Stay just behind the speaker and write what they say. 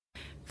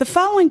The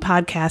following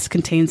podcast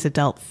contains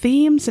adult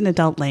themes and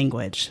adult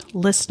language.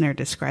 Listener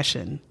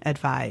discretion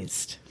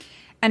advised.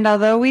 And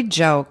although we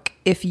joke,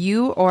 if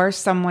you or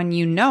someone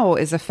you know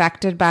is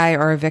affected by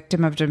or a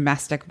victim of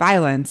domestic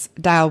violence,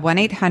 dial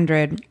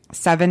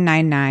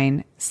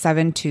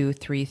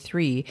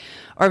 1-800-799-7233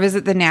 or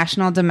visit the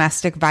National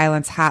Domestic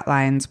Violence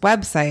Hotline's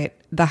website,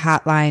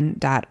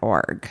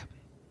 thehotline.org.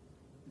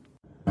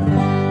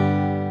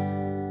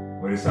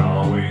 But it's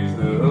always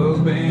the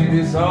husband,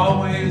 it's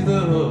always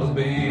the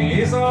husband,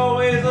 it's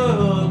always the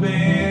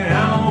husband,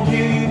 I'm gonna kill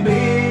you,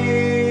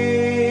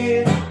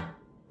 bitch.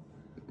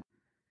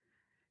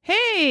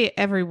 Hey,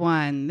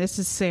 everyone. This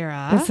is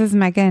Sarah. This is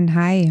Megan.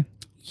 Hi.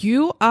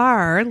 You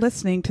are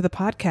listening to the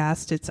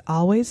podcast. It's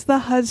Always the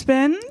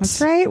Husband. That's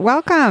right.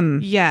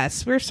 Welcome.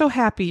 Yes, we're so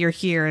happy you're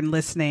here and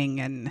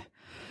listening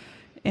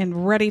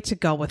and ready to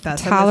go with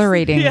us.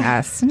 Tolerating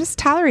us. Just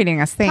tolerating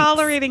us. Thanks.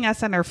 Tolerating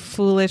us on our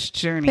foolish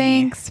journey.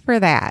 Thanks for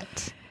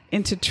that.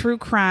 Into true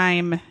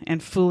crime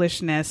and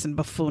foolishness and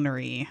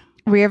buffoonery.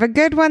 We have a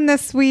good one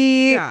this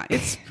week. Yeah,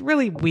 it's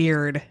really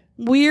weird.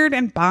 Weird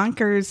and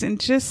bonkers and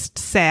just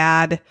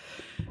sad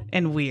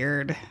and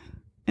weird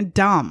and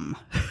dumb.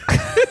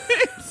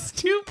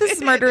 Stupid. This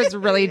murder is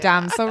really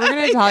dumb, so we're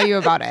going to tell you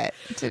about it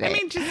today. I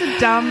mean, just a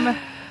dumb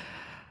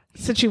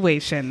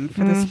situation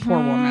for this poor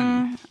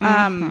woman.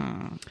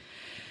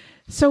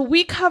 So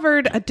we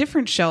covered a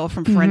different show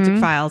from Forensic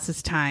Files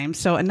this time.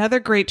 So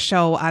another great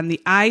show on the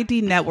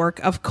ID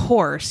Network, of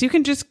course. You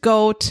can just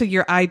go to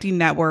your ID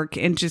Network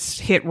and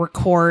just hit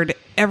record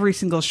every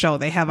single show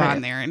they have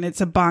on there. And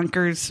it's a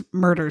bonkers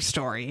murder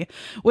story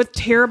with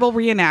terrible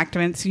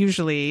reenactments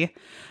usually.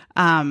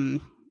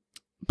 But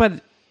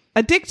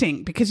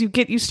addicting because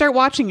you start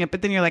watching it,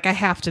 but then you're like, I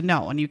have to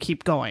know. And you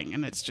keep going.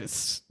 And it's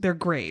just, they're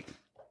great.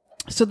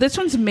 So this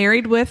one's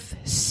Married with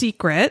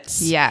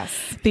Secrets. Yes.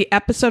 The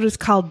episode is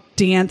called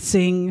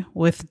Dancing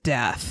with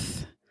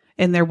Death.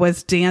 And there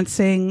was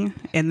dancing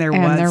and there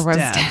was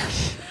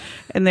death.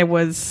 And there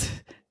was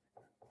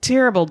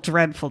terrible,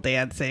 dreadful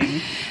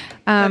dancing.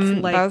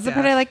 Those are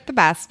what I like the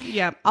best.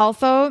 Yeah.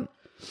 Also,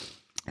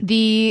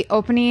 the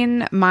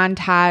opening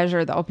montage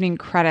or the opening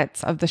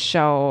credits of the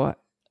show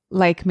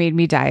made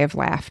me die of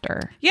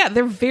laughter. Yeah,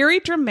 they're very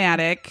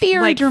dramatic.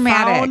 Very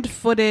dramatic. Found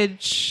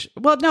footage.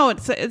 Well, no,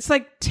 it's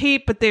like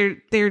tape, but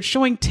they're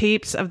showing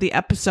tapes of the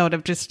episode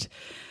of just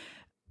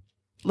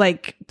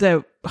like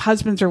the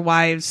husbands or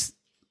wives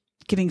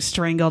getting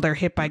strangled or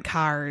hit by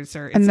cars,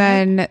 and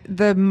then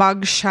the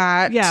mug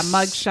shot. Yeah,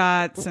 mug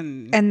shots,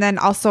 and then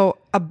also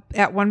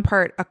at one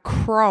part a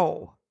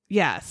crow.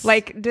 Yes,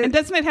 and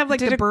doesn't it have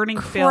the burning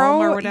film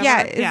or whatever?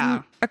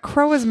 Yeah. A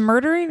crow is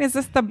murdering? Is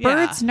this the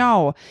birds? Yeah.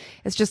 No.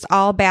 It's just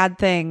all bad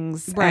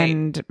things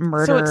and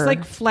murder. So it's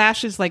like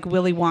flashes like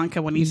Willy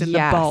Wonka when he's in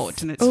the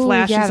boat, and it's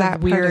flashes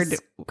of weird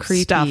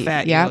stuff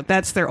at you.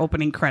 That's their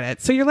opening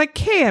credits. So you're like,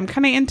 hey, I'm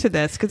kind of into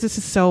this because this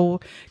is so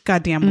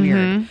goddamn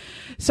weird.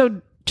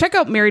 So check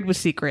out Married with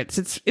Secrets.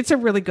 It's a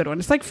really good one.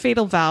 It's like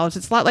Fatal Vows.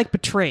 It's a lot like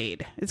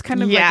Betrayed. It's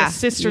kind of like a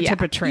sister to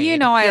Betrayed. You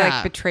know, I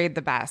like Betrayed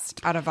the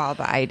best out of all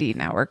the ID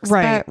networks.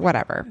 Right. But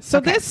whatever. So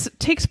this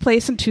takes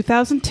place in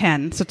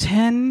 2010. So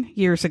 10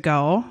 years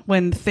ago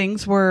when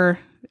things were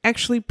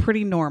actually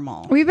pretty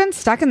normal. We've been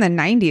stuck in the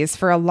 90s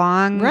for a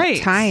long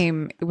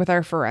time with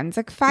our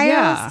Forensic Files.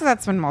 Yeah. So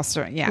that's when most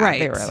of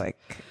they were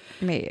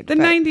made. The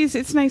 90s,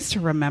 it's nice to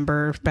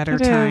remember better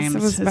times.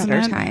 It was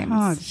better times.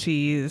 Oh,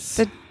 jeez.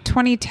 The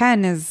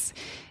 2010 is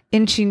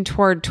inching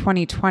toward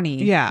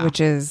 2020, which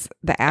is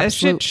the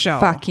absolute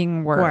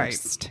fucking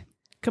worst. Right.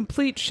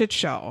 Complete shit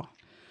show.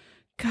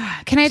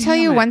 God. Can I tell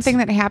you one thing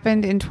that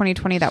happened in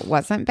 2020 that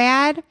wasn't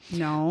bad?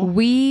 No.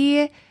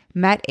 We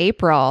met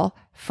April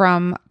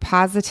from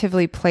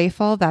Positively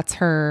Playful. That's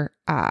her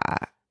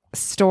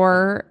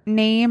store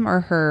name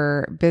or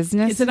her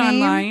business Is it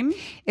name. online?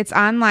 It's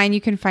online. You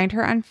can find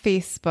her on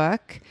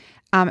Facebook.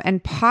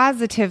 And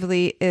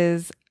Positively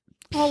is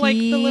like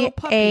the little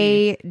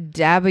puppy.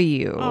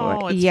 PAW.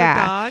 Oh, it's for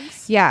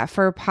dogs? Yeah,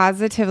 for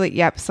Positively.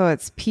 Yep. So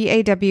it's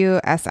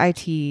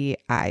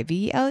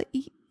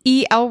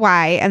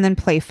PAWSITIVLEY and then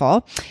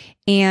Playful.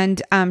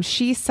 And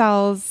she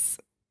sells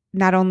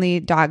not only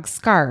dog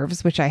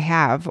scarves, which I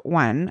have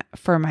one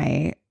for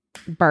my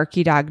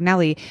Barky dog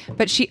Nelly,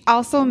 but she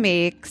also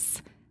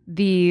makes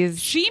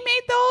these. She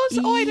made those?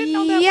 Oh, I didn't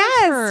know that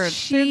was her.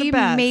 She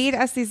made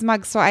us these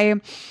mugs. So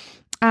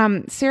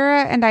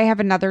Sarah and I have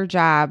another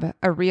job,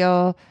 a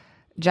real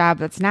job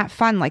that's not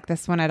fun like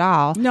this one at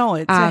all. No,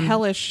 it's a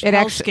hellish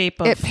hellscape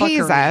of It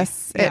pays fuckery.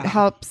 us. Yeah. It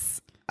helps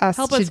us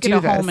to get do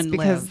a home this and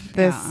because live.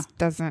 this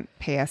doesn't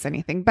pay us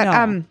anything.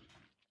 But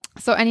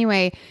so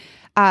anyway,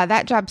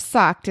 that job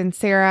sucked, and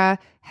Sarah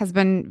has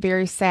been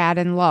very sad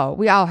and low.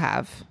 We all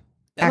have.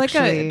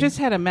 Actually, just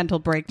had a mental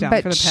breakdown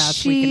for the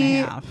past week and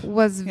a half. She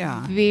was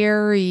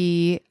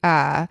very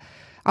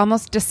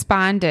almost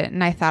despondent,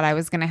 and I thought I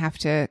was going to have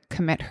to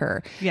commit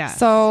her. Yeah.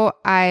 So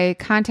I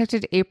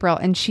contacted April,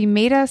 and she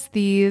made us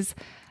these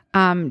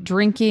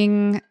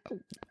drinking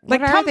Like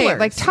what are they? tumblers.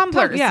 Like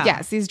tumblers. Yeah.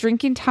 Yes, these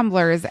drinking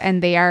tumblers,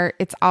 and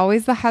it's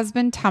always the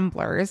husband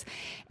tumblers.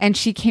 And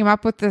she came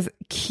up with the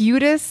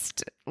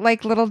cutest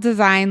like little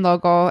design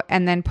logo,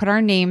 and then put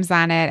our names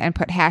on it, and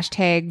put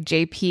hashtag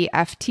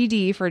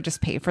JPFTD for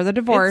just pay for the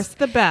divorce. It's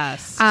the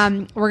best.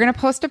 We're gonna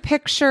post a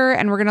picture,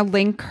 and we're gonna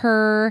link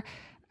her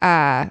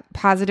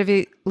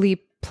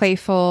Positively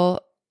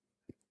Playful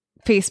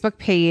Facebook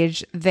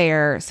page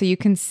there, so you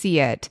can see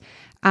it.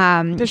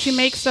 Does she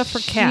make stuff for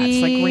cats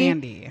like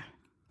Randy?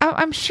 Oh,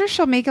 I'm sure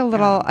she'll make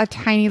a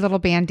tiny little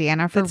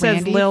bandana for It says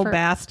Randy. Lil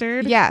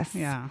Bastard? Yes.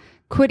 Yeah.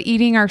 Quit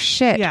eating our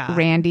shit, Yeah.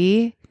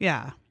 Randy.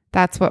 Yeah.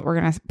 That's what we're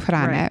going to put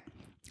on Right.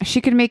 it. She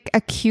could make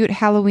a cute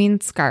Halloween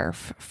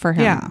scarf for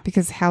him, Yeah.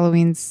 because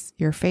Halloween's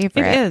your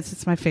favorite. It is.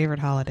 It's my favorite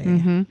holiday.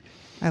 Mhm.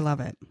 I love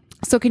it.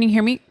 So can you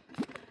hear me?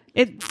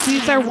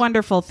 These are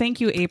wonderful.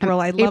 Thank you, April.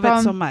 I love April-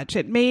 it so much.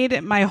 It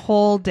made my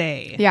whole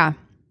day. Yeah.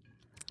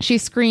 She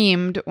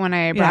screamed when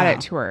I brought Yeah.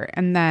 it to her.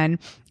 And then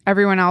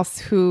everyone else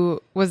who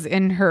was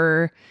in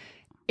her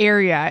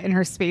area, in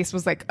her space,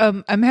 was like,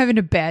 I'm having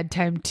a bad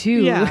time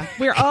too. Yeah.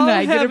 We're all Can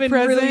I get a having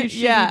really present?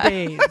 shitty Yeah.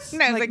 days.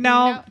 And I was like,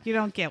 no, no. you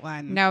don't get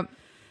one. No.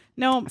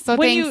 No. So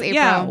when thanks, you,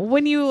 Yeah. April.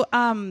 When you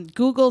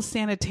Google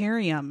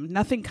sanitarium,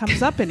 nothing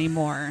comes up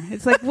anymore.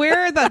 It's like,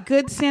 where are the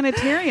good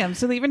sanitariums?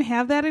 Do they even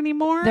have that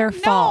anymore? They're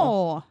full.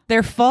 No.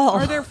 They're full.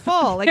 Or they're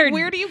full. Like, They're-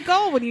 where do you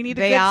go when you need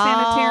a They good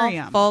all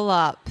sanitarium? full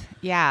up.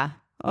 Yeah.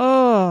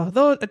 Oh,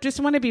 though I just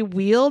want to be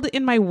wheeled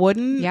in my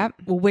wooden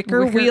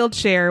wicker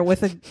wheelchair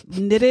with a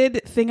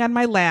knitted thing on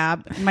my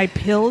lap, my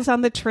pills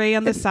on the tray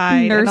on the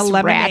side, Nurse and a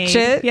lemonade.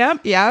 Ratchet.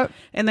 Yep. Yep.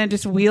 And then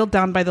just wheeled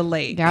down by the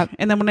lake. Yep.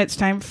 And then when it's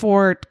time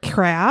for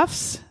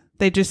crafts,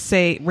 they just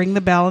say, ring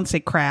the bell and say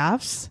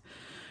crafts.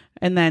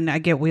 And then I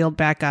get wheeled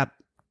back up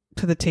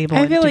to the table.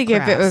 I and feel do like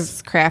if it crafts.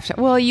 was craft,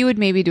 well, you would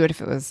maybe do it if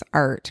it was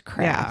art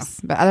crafts,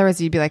 but otherwise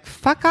you'd be like,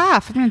 "Fuck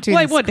off! I'm going to do." Well,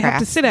 I this would have to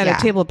craft." sit at Yeah.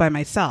 a table by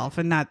myself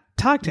and not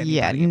talk to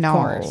anybody. Yeah, no,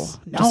 of course.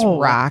 just No.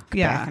 rock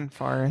Yeah. back and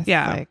forth.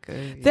 Yeah. like,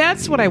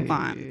 That's what I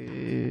want.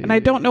 And I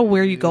don't know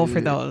where you go for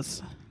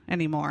those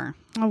anymore.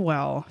 Oh,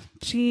 well.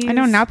 Jeez. I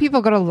know now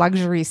people go to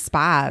luxury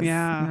spas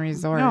Yeah. and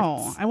resorts.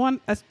 No, I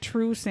want a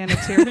true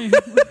sanitarium.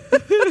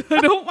 I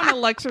don't want a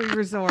luxury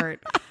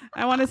resort.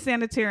 I want a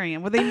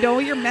sanitarium where they know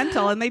you're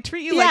mental and they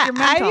treat you like you're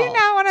I mental. do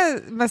not want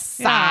a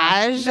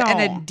massage Yeah, no.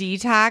 and a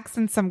detox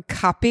and some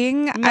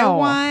cupping. I No.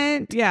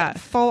 want Yeah.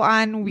 full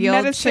on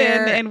wheelchair Medicine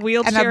and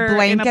wheelchair and a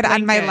blanket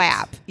on my blanket.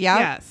 lap. Yep.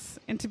 Yes.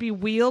 And to be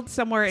wheeled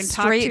somewhere and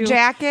Straight talk to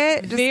jacket.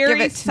 Just give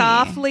very it to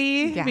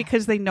softly me. Yeah.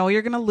 because they know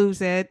you're going to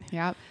lose it.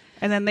 Yep.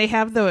 And then they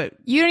have the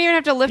You don't even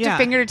have to lift Yeah. a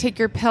finger to take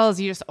your pills.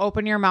 You just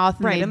open your mouth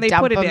and Right, they and they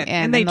dump put it them in,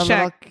 and they the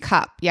check- little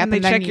cup. Yep, and they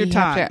then check your you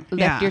have tongue. to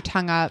lift Yeah. your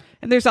tongue up.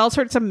 and there's all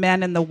sorts of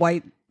men in the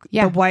white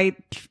Yep.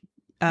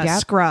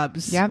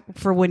 scrubs Yep.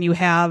 for when you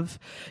have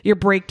your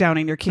breakdown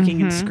and you're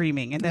kicking and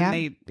screaming, and then Yep.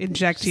 they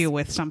inject you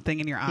with something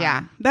in your arm.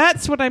 Yeah.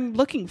 That's what I'm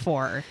looking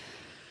for.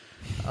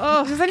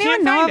 Oh, Does anyone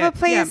can't know find of a it.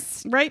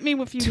 place? Yeah. Write me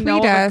if you Tweet know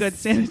of a us. good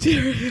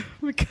sanitarium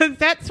because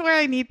that's where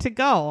I need to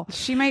go.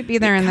 She might be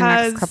there in the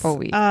next because couple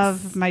weeks.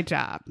 of my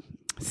job.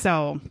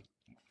 So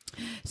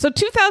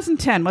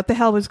 2010, what the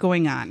hell was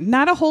going on?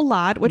 Not a whole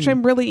lot, which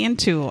I'm really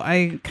into.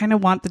 I kind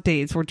of want the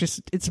days where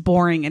it's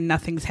boring and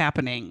nothing's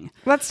happening.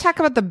 Let's talk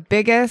about the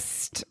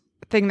biggest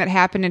thing that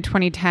happened in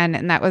 2010,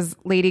 and that was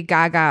Lady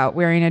Gaga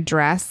wearing a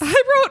dress I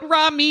wrote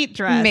raw meat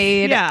dress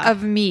made yeah.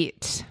 of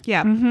meat.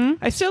 Yeah. Mhm.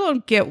 I still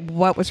don't get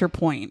what was her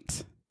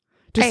point.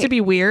 Just I- to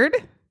be weird?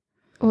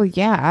 Well,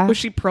 yeah. Was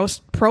she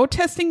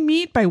protesting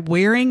meat by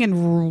wearing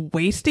and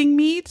wasting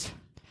meat?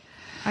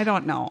 I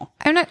don't know.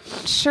 I'm not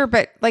sure,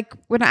 but like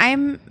when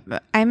I'm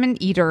an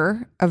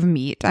eater of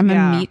meat. I'm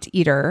Yeah. a meat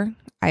eater.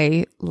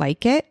 I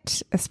like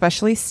it,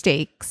 especially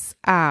steaks.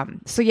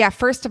 So yeah,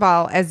 first of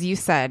all, as you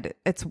said,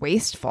 it's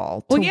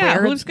wasteful to Well, yeah,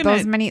 wear who's gonna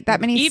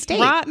that many eat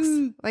steaks.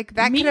 rotten like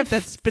that meat could have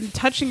that's been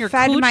touching your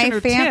fed cooch my and her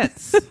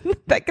tits.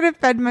 that could have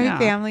fed my Yeah.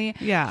 family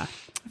Yeah.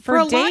 for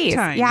a days.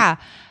 long time. Yeah.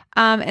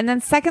 And then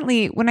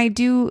secondly, when I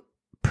do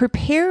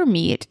prepare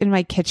meat in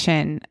my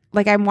kitchen,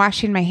 like I'm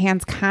washing my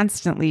hands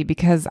constantly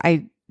because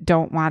I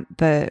don't want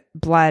the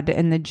blood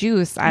and the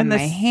juice on And my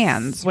this-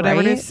 hands. Whatever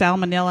right? it is,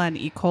 salmonella and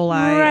E.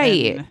 coli.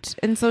 Right.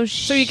 And so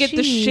you get the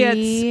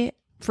shits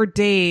for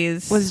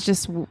days. was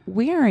just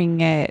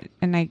wearing it,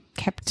 and I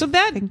kept So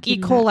that thinking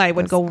E. coli that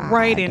would was go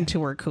right odd.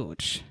 into her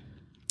cooch.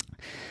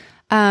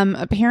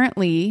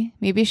 Apparently,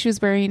 maybe she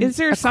was wearing Is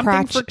there a something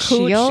crotch for cooch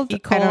shield. E.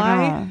 I don't coli?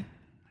 know.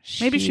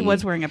 Maybe she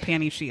was wearing a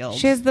panty shield.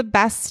 She has the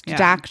best Yeah.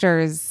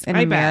 doctors in I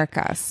bet.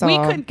 America, so we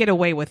couldn't get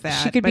away with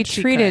that. she could be but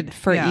treated could.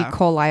 for Yeah. E.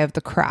 coli of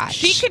the crotch.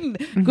 She can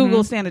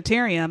Google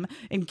sanitarium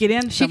and get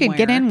in. She could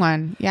get somewhere. in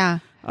one. Yeah.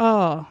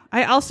 Oh,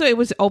 it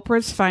was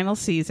Oprah's final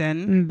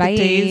season. Bye. The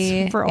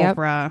days for Yep.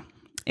 Oprah.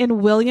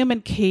 And William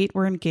and Kate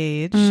were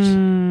engaged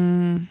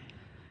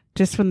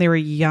just when they were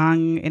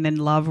young and in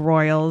love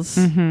royals.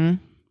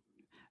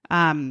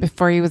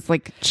 Before he was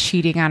like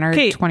cheating on her.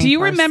 Okay, do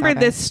you remember 24/7.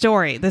 this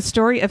story? The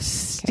story of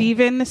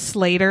Steven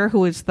Slater,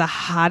 who is the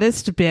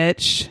hottest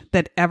bitch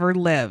that ever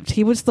lived.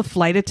 He was the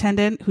flight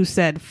attendant who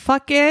said,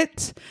 fuck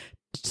it,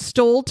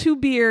 stole 2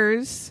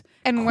 beers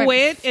and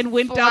quit and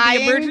went down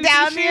the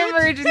emergency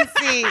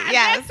emergency.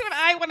 Yes. That's what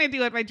I want to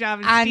do at my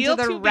job. Is Onto steal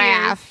the 2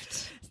 raft.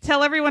 beers,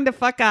 tell everyone to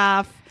fuck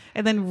off,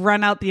 and then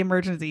run out the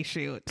emergency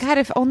chute. God,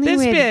 if only This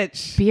we had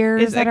bitch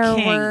beers is that a are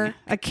king. were.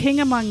 A king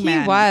among He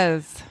men.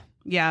 was.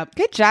 Yeah.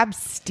 Good job,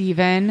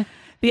 Steven.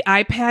 The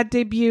iPad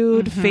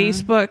debuted. Mm-hmm.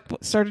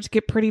 Facebook started to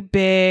get pretty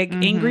big.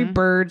 Angry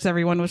Birds,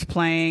 everyone was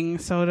playing.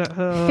 So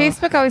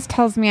Facebook always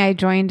tells me I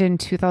joined in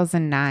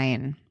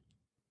 2009.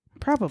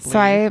 probably. So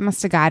I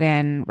must have got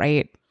in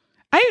right.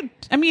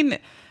 I mean,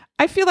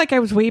 I feel like I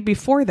was way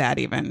before that,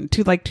 even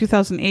to like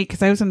 2008,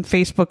 because I was on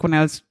Facebook when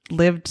I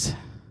lived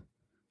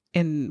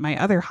in my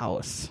other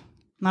house.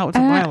 That was a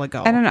while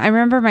ago. I don't know. I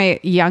remember my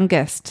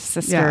youngest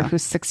sister, Yeah.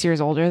 who's 6 years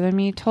older than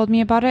me, told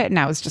me about it. And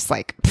I was just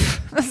like,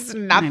 this is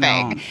know.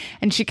 nothing.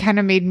 And she kind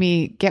of made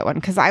me get one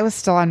because I was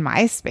still on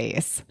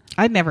MySpace.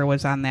 I never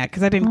was on that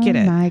because I didn't get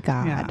it. Oh my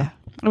God. Yeah.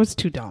 I was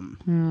too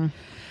dumb.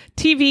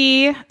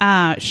 TV,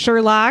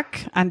 Sherlock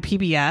on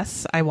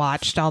PBS. I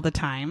watched all the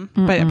time,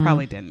 but it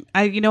probably didn't.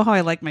 You know how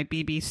I like my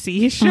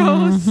BBC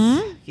shows?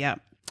 Yeah.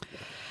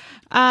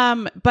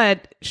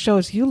 But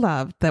shows you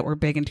loved that were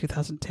big in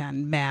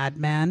 2010. Mad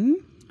Men.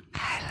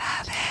 I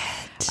love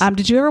it.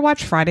 Did you ever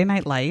watch Friday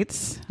Night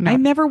Lights? No. I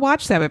never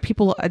watched that, but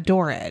people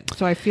adore it.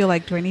 So I feel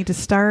like, do I need to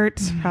start?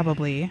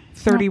 Probably.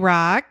 30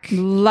 Rock.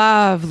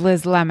 Love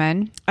Liz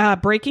Lemon.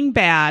 Breaking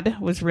Bad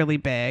was really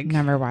big.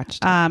 Never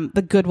watched it.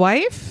 The Good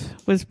Wife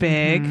was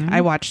big.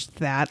 I watched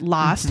that.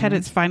 Lost had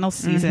its final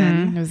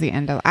season. It was the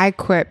end of. I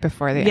quit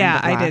before the end. Yeah,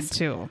 of I did Lost.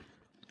 too.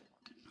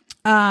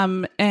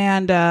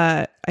 And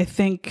I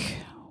think,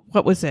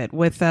 what was it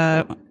with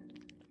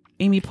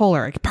Amy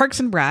Poehler? Parks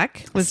and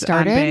Rec was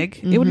Started? on big.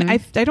 It would, I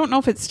don't know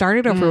if it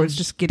started or if it was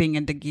just getting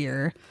into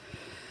gear.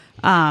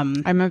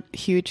 I'm a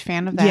huge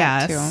fan of that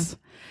Yes. too.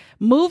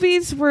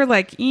 Movies were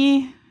like,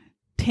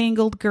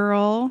 Tangled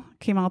Girl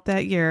came out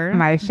that year.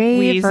 My Wheezy's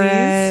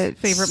favorite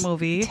favorite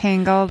movie.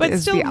 Tangled But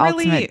is still the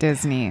really- ultimate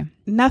Disney.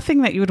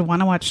 Nothing that you would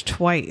want to watch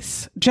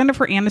twice.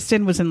 Jennifer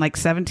Aniston was in like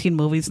 17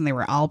 movies and they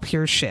were all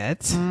pure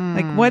shit.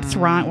 Like, what's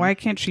wrong? Why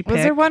can't she pick?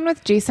 Was there one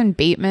with Jason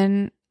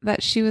Bateman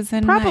that she was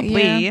in? that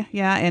Probably, year?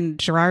 yeah. And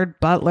Gerard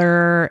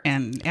Butler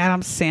and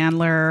Adam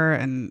Sandler.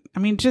 And I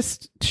mean,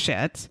 just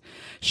shit.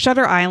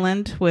 Shutter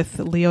Island with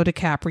Leo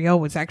DiCaprio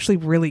was actually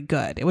really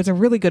good. It was a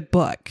really good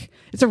book.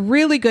 It's a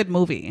really good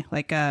movie.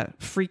 Like a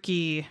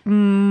freaky... I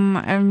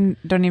don't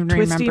even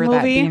Twisty remember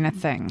that movie? being a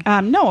thing.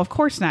 No, of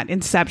course not.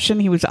 Inception,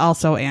 he was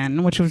also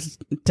in, which was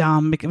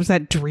dumb. It was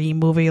that dream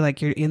movie,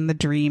 like you're in the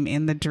dream,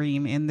 in the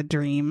dream, in the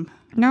dream.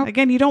 Nope.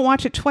 Again, you don't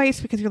watch it twice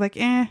because you're like,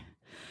 I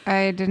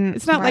didn't.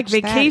 It's not like watch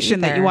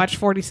Vacation that you either. watch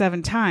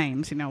 47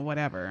 times,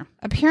 whatever.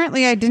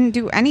 Apparently, I didn't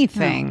do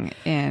anything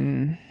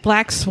in.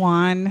 Black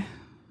Swan,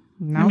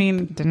 Nope, I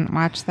mean, didn't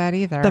watch that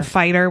either. The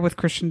Fighter with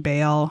Christian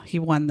Bale. He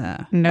won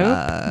the Nope,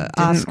 didn't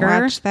Oscar.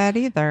 watch that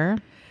either.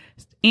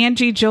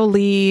 Angie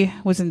Jolie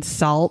was in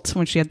Salt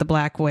when she had the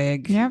black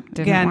wig. Yep,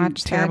 didn't Again,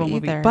 watch that terrible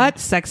movie. either. But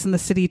Sex and the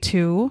City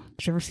 2.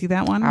 Did you ever see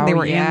that one? Oh, They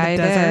were yeah, in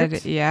the I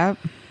desert. did. Yep.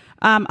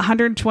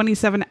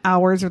 127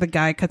 Hours where the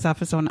guy cuts off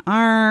his own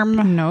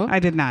arm. Nope. I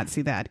did not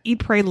see that. Eat,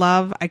 Pray,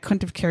 Love. I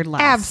couldn't have cared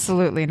less.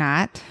 Absolutely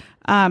not.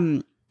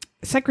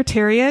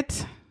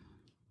 Secretariat.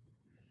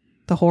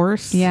 The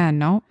Horse. Yeah,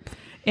 nope.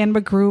 And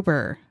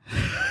MacGruber.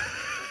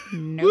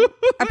 Nope.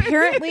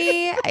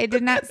 Apparently, I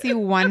did not see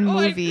one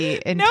movie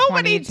in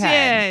Nobody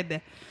 2010.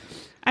 did.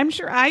 I'm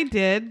sure I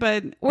did,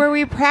 but Where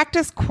we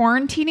practiced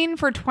quarantining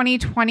for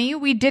 2020,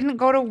 we didn't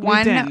go to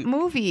one didn't.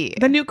 movie.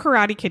 the new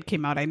Karate Kid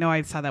came out. I know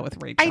I saw that with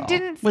Rachel. I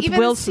didn't with even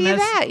Will see Smith's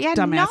that. Yeah,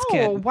 dumbass no.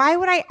 kid. Why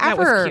would I That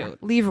was ever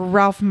cute. leave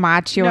Ralph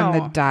Macchio in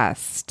No. the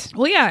dust?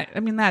 Well, yeah. I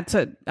mean, that's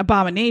an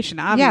abomination,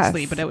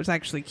 obviously, Yes. but it was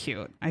actually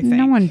cute, I think.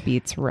 No one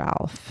beats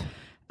Ralph.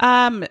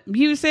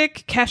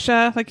 Music,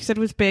 Kesha, like you said,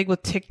 was big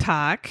with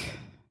TikTok.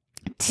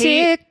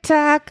 Tick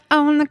tock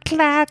on the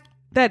clock.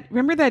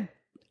 Remember that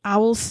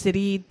Owl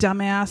City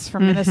dumbass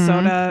from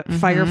Minnesota,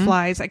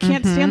 Fireflies? I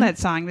can't stand that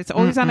song. It's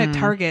always on at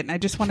Target, and I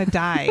just want to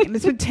die. And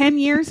it's been 10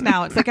 years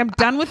now. It's like I'm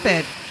done with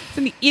it. It's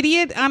an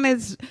idiot on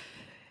his,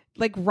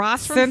 like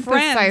Ross from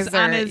Friends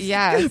on his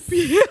Yes.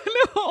 piano.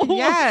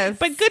 Yes.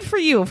 But good for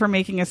you for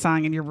making a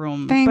song in your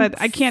room. Thanks.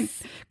 But I can't.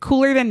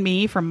 Cooler Than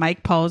Me from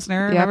Mike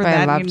Posner. Yep, Remember I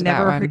that? loved You that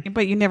never one.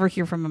 but you never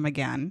hear from him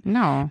again.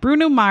 No.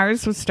 Bruno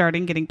Mars was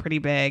getting pretty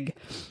big.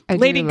 I do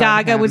Lady love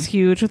Gaga him. was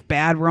huge with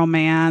Bad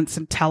Romance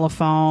and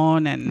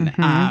Telephone,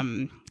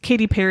 and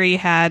Katy Perry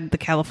had the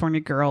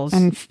California Girls.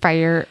 And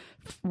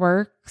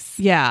Fireworks.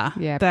 yeah,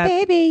 Yeah. that-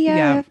 Baby, you're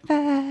yeah.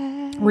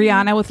 fine.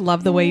 Rihanna with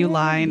Love the Way You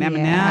Lie and Eminem.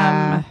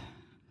 Yeah.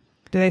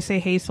 Did I say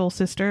Hey Soul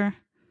Sister?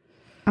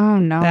 Oh,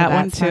 no. That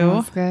one, too.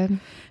 sounds good.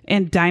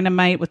 And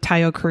Dynamite with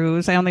Tayo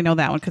Cruz. I only know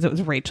that one because it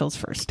was Rachel's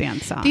first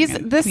dance song. This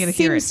and you gotta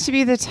hear seems it. to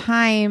be the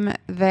time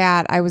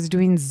that I was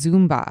doing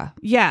Zumba.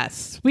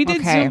 Yes, we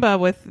did Okay. Zumba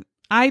with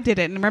I did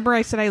it. And remember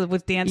I said I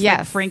was dancing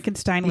like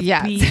Frankenstein with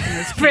bees in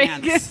his pants.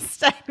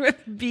 Frankenstein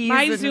with bees.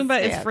 My in Zumba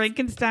his is pants.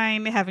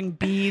 Frankenstein having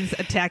bees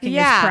attacking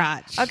his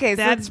crotch. Okay,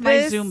 that's so my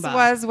this Zumba.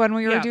 was when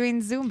we were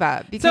doing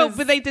Zumba. Because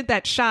But they did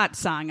that shot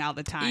song all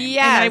the time.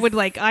 Yes. And I would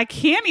I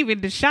can't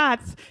even do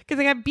shots because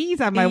I got bees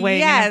on my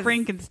way and I'm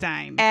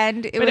Frankenstein.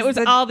 And it was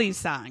all these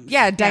songs.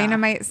 Yeah,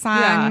 Dynamite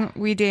song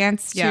we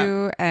danced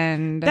to.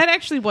 And that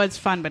actually was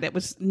fun, but it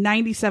was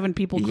 97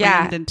 people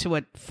crammed into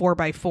a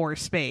 4x4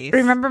 space.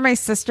 Remember my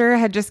sister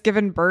had just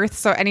given birth,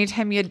 so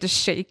anytime you had to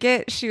shake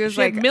it, she was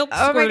like, milk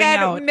oh my God,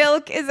 out.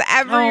 Milk is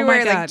everywhere. Oh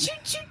my God. Like, choo,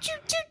 choo, choo,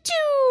 choo,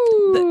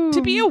 choo.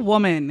 To be a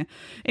woman,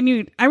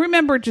 and I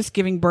remember just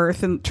giving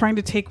birth and trying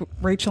to take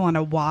Rachel on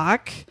a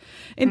walk,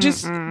 and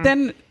just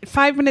then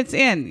 5 minutes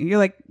in, you're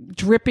like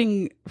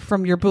dripping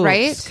from your boobs,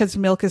 right? Because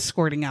milk is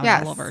squirting out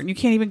all over, and you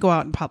can't even go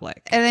out in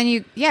public. And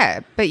then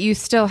but you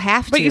still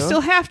have to. But you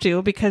still have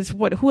to because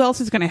who else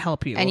is going to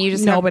help you? And you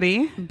just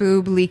nobody.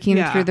 Boob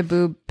leaking through the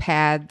boob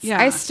pads. Yeah.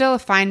 I still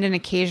find an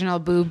occasional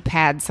boob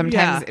pad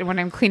sometimes when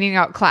I'm cleaning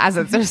out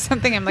closets or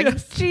something. I'm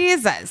like,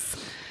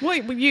 Jesus.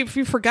 Wait, if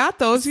you forgot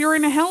those, you're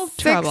in a health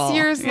trouble. 6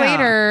 years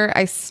later,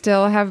 I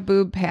still have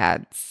boob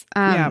pads.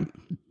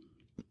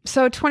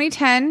 So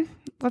 2010,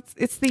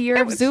 it's the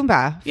year of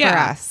Zumba for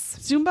us.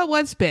 Zumba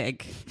was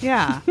big.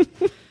 Yeah.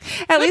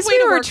 At least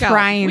we were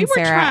trying, we were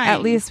Sarah. Trying.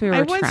 At least we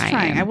were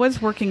trying. I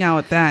was working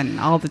out then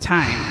all the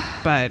time.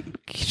 But,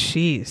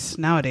 jeez,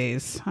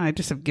 nowadays, I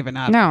just have given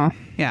up. No.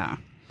 Yeah.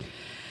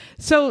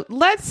 So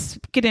let's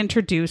get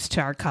introduced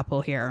to our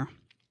couple here.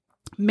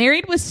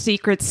 Married with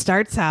Secrets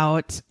starts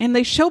out, and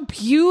they show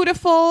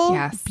beautiful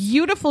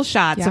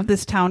shots of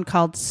this town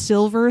called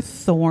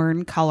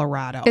Silverthorne,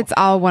 Colorado. It's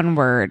all one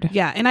word.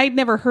 Yeah, and I'd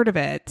never heard of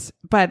it,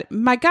 but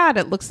my God,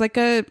 it looks like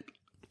a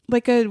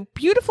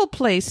beautiful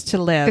place to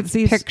live. It's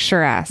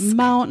picturesque.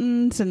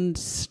 Mountains and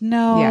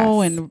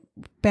snow and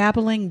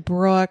babbling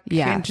brook.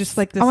 Yeah, and just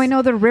like this. Oh, I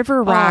know the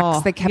river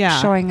rocks they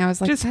kept showing. I was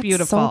like, just that's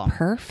beautiful. So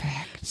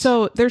perfect.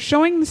 So they're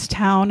showing this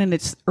town, and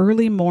it's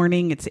early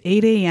morning. It's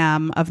 8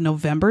 a.m. of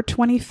November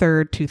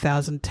 23rd,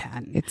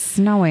 2010. It's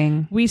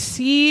snowing. We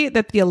see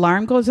that the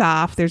alarm goes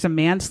off. There's a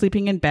man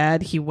sleeping in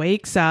bed. He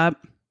wakes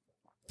up.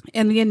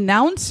 And the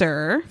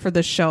announcer for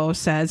the show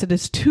says it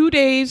is 2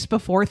 days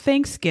before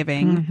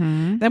Thanksgiving.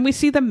 Mm-hmm. Then we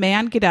see the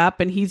man get up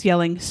and he's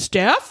yelling,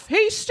 Steph?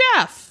 Hey,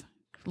 Steph.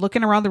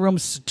 Looking around the room,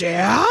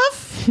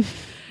 Steph?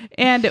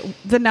 And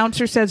the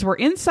announcer says, we're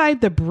inside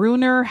the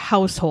Bruner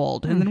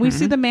household. And then we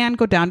see the man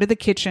go down to the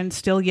kitchen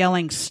still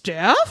yelling,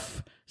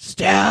 Steph?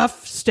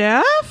 Steph?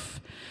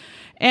 Steph?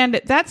 And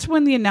that's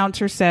when the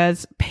announcer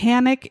says,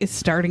 panic is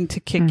starting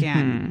to kick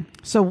in.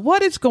 So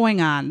what is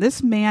going on?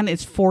 This man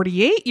is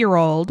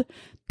 48-year-old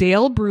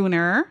Dale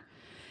Bruner,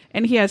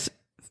 and he has,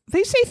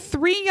 they say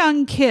 3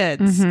 young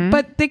kids,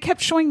 but they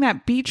kept showing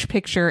that beach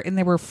picture and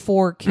there were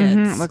 4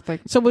 kids. Looked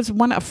like. So was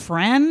one a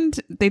friend?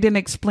 They didn't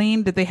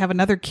explain. Did they have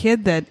another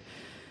kid that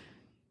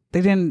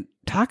they didn't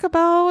talk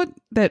about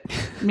that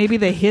maybe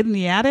they hid in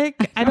the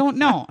attic? I don't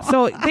know.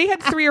 So they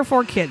had 3 or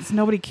 4 kids.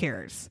 Nobody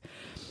cares.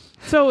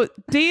 So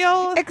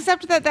Dale,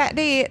 except that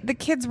day the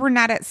kids were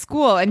not at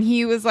school, and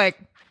he was like,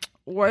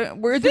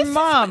 where's your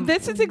mom?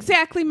 This is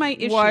exactly my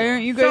issue. Why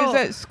aren't you guys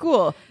at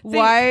school?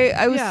 Why?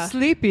 I was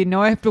sleepy.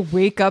 Now I have to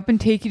wake up and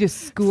take you to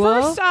school?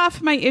 First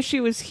off, my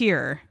issue is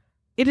here.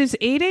 It is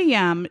 8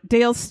 a.m.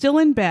 Dale's still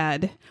in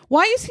bed.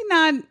 Why is he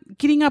not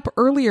getting up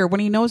earlier when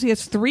he knows he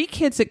has 3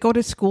 kids that go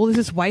to school? Is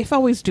his wife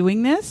always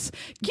doing this?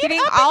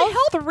 Getting all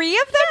 3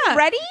 of them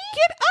ready?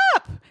 Get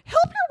up.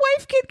 Help your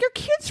wife get your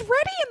kids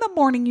ready in the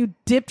morning, you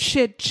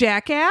dipshit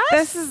jackass.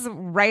 This is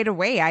right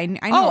away. I know.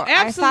 Oh, absolutely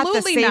I thought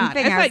the same not.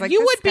 thing. I thought like, you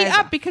this would be guy's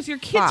up because your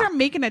kids are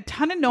making a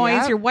ton of noise.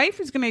 Yep. Your wife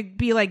is going to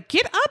be like,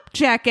 get up,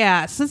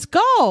 jackass. Let's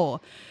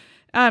go.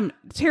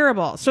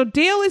 Terrible. So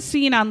Dale is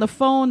seen on the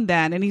phone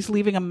then, and he's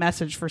leaving a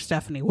message for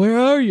Stephanie. Where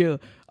are you?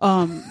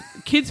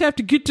 Kids have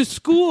to get to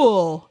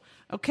school.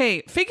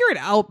 Okay, figure it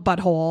out,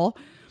 butthole.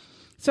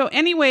 So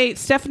anyway,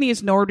 Stephanie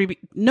is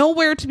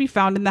nowhere to be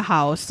found in the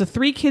house. The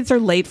 3 kids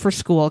are late for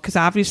school because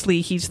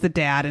obviously he's the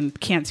dad and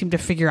can't seem to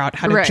figure out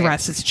how to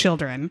dress his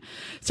children.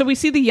 So we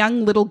see the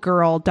young little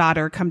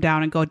daughter come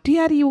down and go,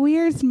 Daddy,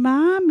 where's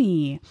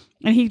mommy?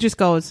 And he just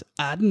goes,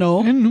 I don't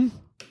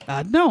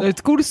know. Let's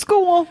go to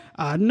school.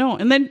 I don't know.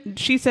 And then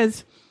she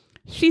says,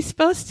 she's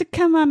supposed to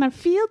come on a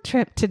field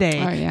trip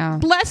today. Oh, yeah.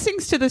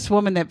 Blessings to this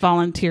woman that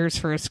volunteers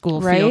for a school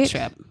field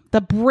trip. The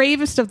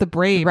bravest of the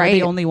brave are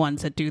the only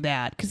ones that do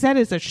that, because that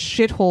is a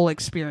shithole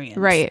experience.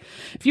 Right.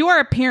 If you are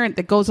a parent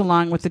that goes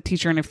along with the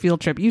teacher on a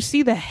field trip, you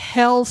see the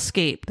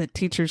hellscape that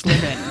teachers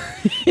live in,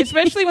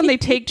 especially when they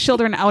take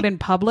children out in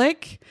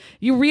public.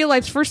 You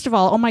realize, first of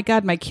all, oh my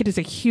God, my kid is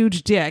a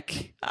huge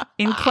dick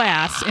in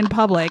class, in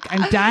public.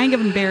 I'm dying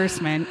of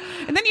embarrassment.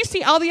 And then you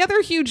see all the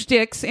other huge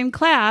dicks in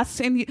class,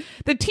 and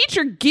the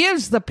teacher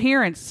gives the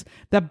parents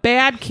the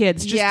bad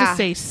kids, just Yeah. to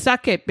say,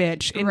 suck it,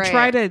 bitch, and Right.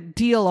 try to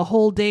deal a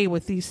whole day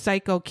with these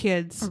psycho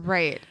kids.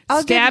 Right.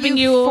 I'll Stabbing give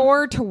you.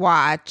 4 to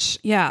watch.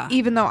 Yeah.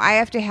 Even though I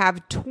have to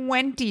have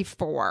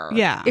 24.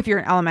 Yeah. If you're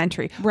in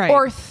elementary. Right.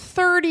 Or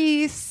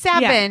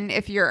 37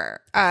 if you're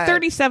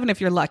 37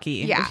 if you're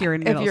lucky. Yeah. If you're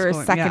in middle school.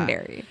 Yeah.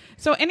 secondary.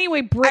 So anyway,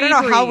 I bravery.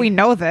 don't know how we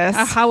know this.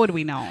 How would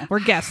we know? We're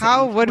guessing.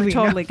 How would We're we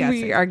totally know?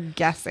 guessing. We are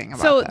guessing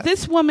about So this.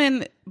 this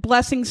woman,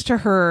 blessings to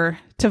her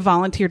to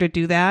volunteer to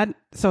do that.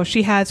 So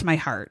she has my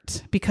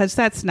heart because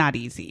that's not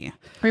easy.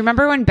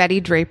 Remember when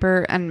Betty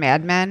Draper and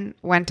Mad Men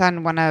went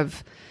on one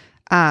of,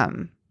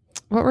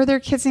 what were their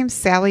kids' names?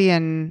 Sally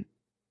and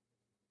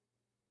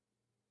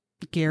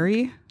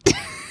Gary?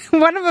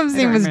 one of them's I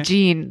name don't was remember.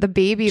 Jean, the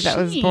baby that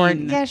was born.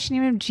 Jean. Yeah, she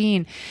named him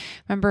Jean.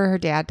 Remember her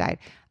dad died.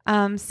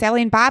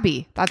 Sally and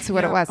Bobby. That's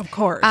what it Yeah, was. of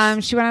course.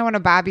 She went on one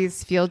of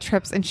Bobby's field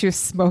trips and she was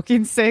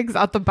smoking cigs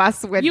out the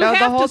bus window You have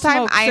the whole to time.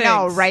 smoke I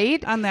know, cigs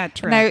right? on that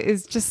trip. And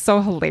it's just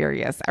so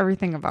hilarious.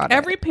 Everything about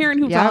Every it. parent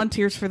who Yep.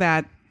 volunteers for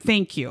that,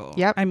 thank you.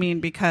 Yep. I mean,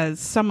 because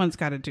someone's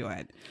got to do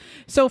it.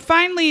 So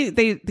finally,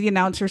 the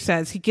announcer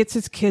says he gets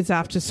his kids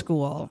off to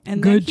school.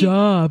 And Good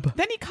job.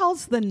 Then he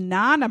calls the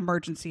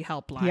non-emergency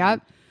helpline.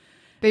 Yep.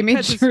 They made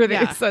 'Cause his- sure they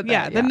yeah, said that.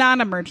 Yeah, the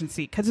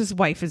non-emergency because his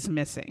wife is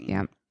missing.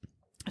 Yep.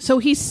 So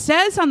he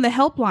says on the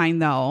helpline,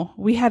 though,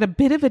 we had a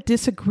bit of a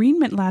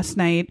disagreement last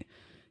night.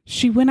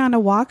 She went on a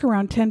walk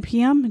around 10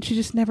 p.m. and she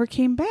just never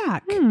came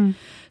back.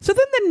 So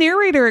then the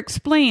narrator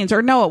explains,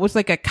 or no, it was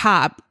like a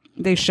cop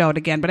they showed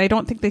again, but I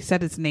don't think they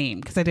said his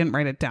name because I didn't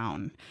write it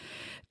down.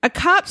 A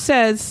cop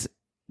says,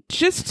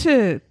 just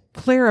to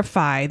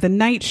clarify, the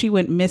night she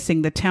went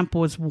missing, the temp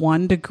was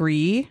 1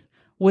 degree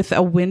with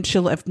a wind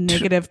chill of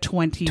negative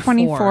 24.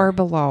 24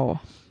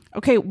 below.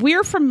 Okay,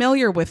 we're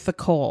familiar with the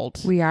cold.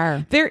 We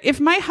are.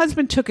 If my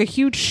husband took a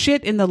huge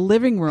shit in the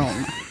living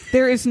room,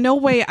 there is no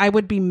way I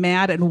would be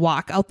mad and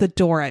walk out the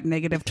door at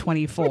negative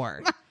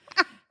 24.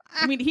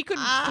 I mean, he could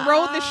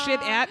throw the shit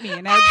at me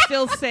and I'd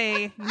still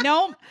say,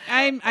 no,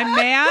 I'm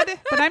mad,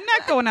 but I'm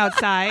not going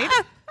outside.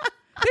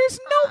 There's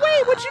no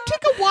way. Would you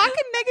take a walk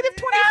in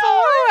negative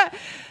 24?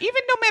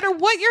 Even no matter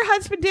what your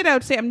husband did, I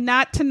would say, I'm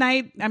not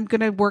tonight. I'm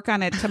going to work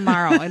on it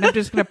tomorrow and I'm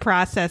just going to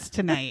process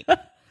tonight.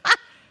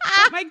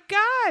 Oh my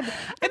God. And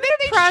then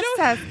they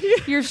Process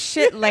your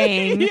shit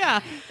laying. Yeah.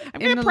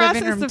 I'm in going to the living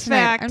process room the tonight.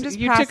 fact I'm just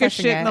you took a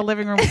processing shit in the it.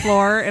 living room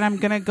floor and I'm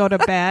going to go to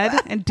bed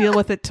and deal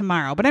with it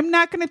tomorrow. But I'm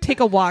not going to take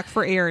a walk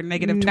for air in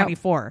negative Nope.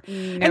 24.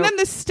 And then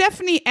the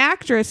Stephanie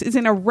actress is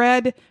in a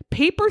red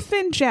paper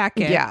thin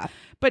jacket. Yeah.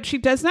 But she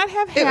does not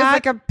have hat. It was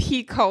like a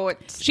pea coat.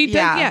 She does,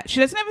 yeah. She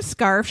doesn't have a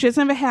scarf. She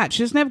doesn't have a hat.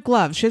 She doesn't have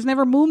gloves. She doesn't have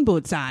her moon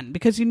boots on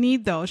because you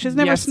need those. She doesn't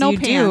have her Yes, snow you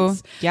do.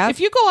 pants. Yep. If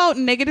you go out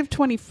in negative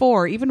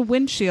 24, even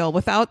windshield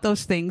without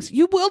those things,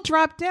 you will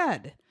drop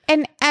dead.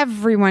 And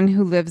everyone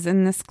who lives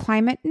in this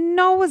climate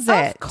knows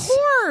it. Of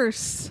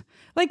course.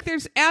 Like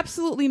there's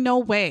absolutely no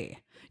way.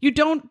 You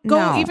don't go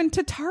No. even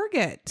to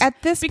Target.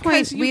 At this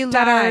because point, you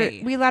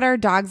we let our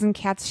dogs and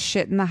cats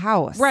shit in the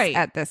house. Right.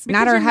 At this, Because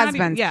not our you're not husbands.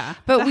 even- yeah.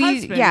 But the we,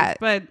 husbands, yeah.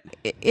 But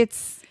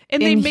It's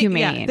and they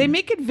inhumane. they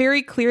make it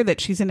very clear that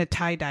she's in a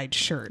tie-dyed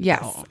shirt. yes,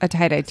 though. a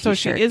tie-dye t-shirt. So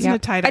she is in a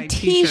tie-dye a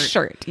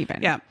t-shirt. t-shirt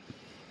even. Yeah.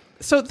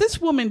 So this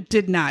woman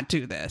did not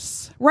do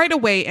this. Right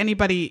away,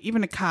 anybody,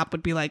 even a cop,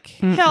 would be like,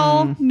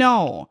 hell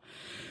no.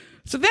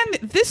 So then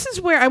this is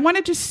where I want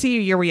to just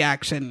see your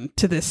reaction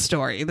to this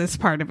story, this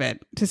part of it,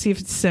 to see if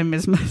it's same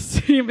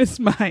as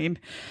mine.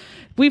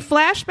 We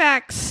flash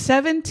back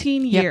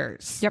 17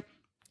 years. Yep.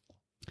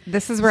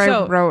 This is where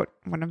So- I wrote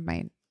one of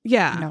my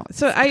Yeah. notes.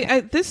 So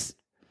I this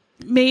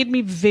made me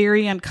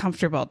very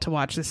uncomfortable to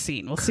watch this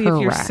scene. We'll see if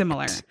you're Correct.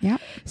 similar.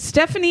 Yep.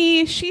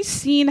 Stephanie, she's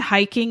seen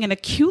hiking in a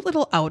cute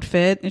little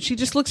outfit and she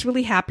just looks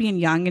really happy and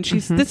young. And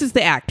Mm-hmm. this is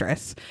the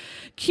actress.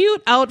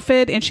 Cute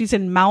outfit. And she's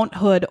in Mount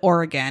Hood,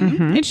 Oregon.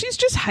 Mm-hmm. And she's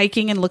just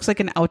hiking and looks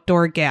like an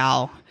outdoor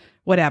gal,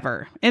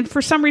 whatever. And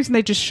for some reason,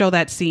 they just show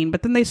that scene.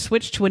 But then they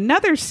switch to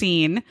another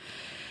scene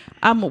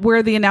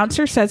where the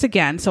announcer says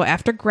again, so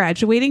after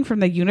graduating from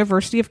the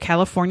University of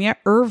California,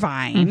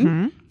 Irvine,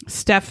 Mm-hmm.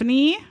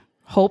 Stephanie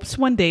hopes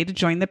one day to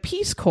join the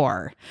Peace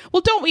Corps.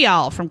 Well, don't we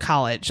all from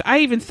college? I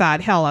even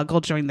thought, hell, I'll go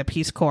join the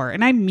Peace Corps.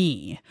 And I'm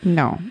me.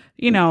 No.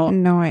 You know,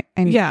 No, I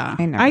yeah,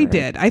 I never I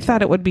did. I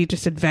thought it would be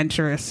just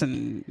adventurous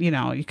and, you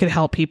know, you could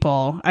help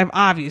people. I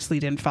obviously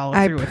didn't follow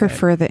I through with it.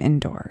 prefer the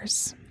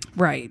indoors.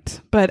 Right.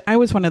 But I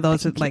was one of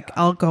those that like,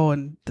 I'll go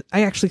and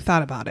I actually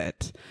thought about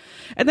it.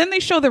 And then they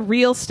show the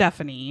real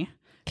Stephanie.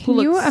 Can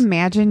you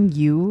imagine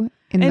you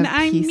in And the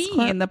I'm Peace me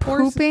Corps in the poor-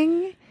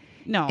 pooping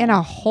No. in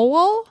a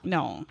hole?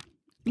 No.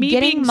 Me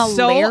Getting being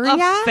malaria?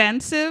 so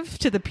offensive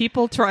to the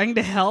people trying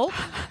to help.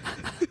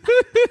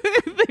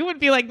 They would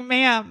be like,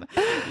 ma'am,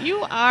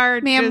 you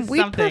are Ma'am, just we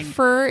something.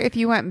 prefer if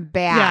you went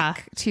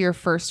back to your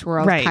first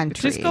world Right.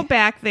 country. Just go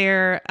back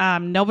there.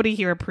 Nobody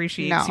here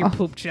appreciates No. your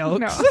poop jokes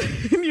No.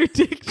 and your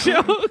dick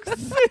jokes.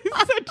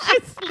 So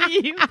just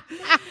leave.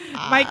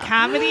 My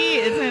comedy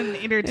isn't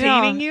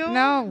entertaining No. you.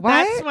 No, what?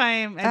 That's why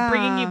I'm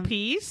bringing you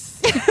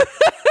peace.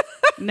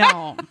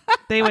 No,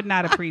 they would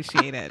not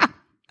appreciate it.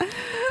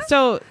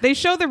 So they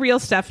show the real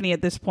Stephanie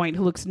at this point,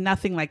 who looks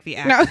nothing like the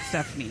actress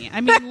Stephanie. I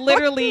mean,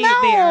 literally,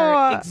 No. they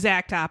are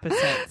exact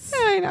opposites.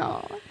 I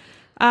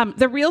know.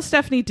 The real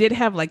Stephanie did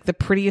have like the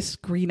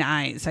prettiest green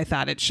eyes. I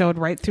thought it showed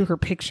right through her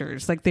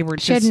pictures. Like they were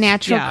She had just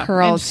natural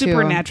curl, and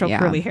super too. natural Yeah.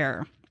 curly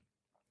hair.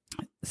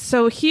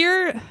 So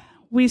here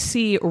we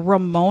see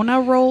Ramona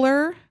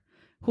Roller,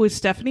 who is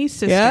Stephanie's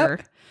sister.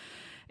 Yep.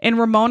 And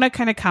Ramona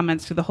kind of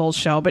comments through the whole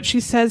show, but she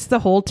says the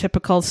whole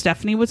typical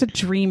Stephanie was a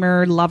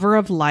dreamer, lover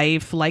of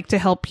life, liked to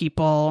help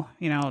people,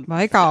 you know,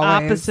 Like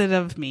always. opposite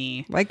of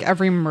me. Like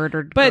every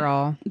murdered But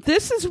girl.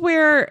 this is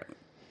where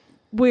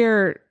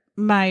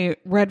my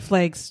red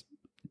flags,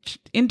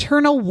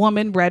 internal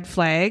woman red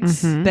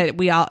flags that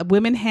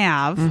women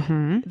have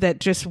that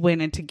just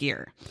went into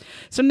gear.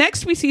 So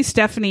next we see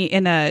Stephanie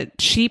in a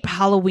cheap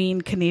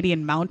Halloween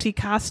Canadian Mountie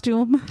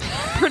costume,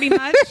 pretty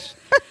much.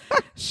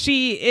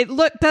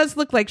 Does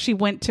look like she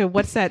went to,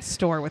 what's that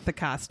store with the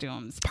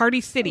costumes? Party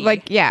City.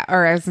 Like, yeah,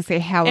 or I was going to say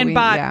Halloween. And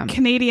bought yeah.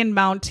 Canadian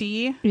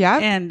Mountie. Yeah.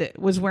 And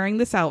was wearing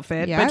this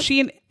outfit. Yep. But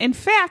she, in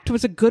fact,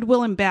 was a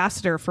Goodwill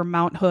ambassador for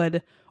Mount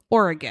Hood,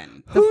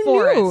 Oregon. The Who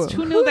forest.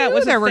 knew? Who knew that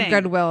was there a were thing?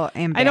 Goodwill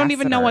ambassadors? I don't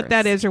even know what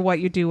that is or what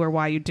you do or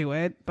why you do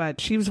it. But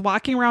she was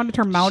walking around in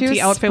her Mountie She was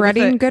outfit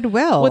spreading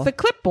goodwill. with a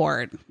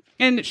clipboard.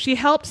 And she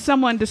helped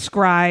someone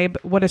describe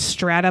what a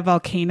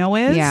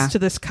stratovolcano is Yeah. to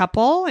this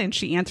couple, and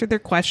she answered their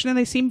question, and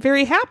they seemed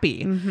very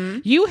happy. Mm-hmm.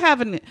 You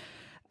have an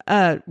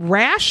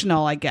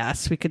rational, I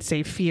guess we could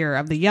say, fear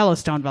of the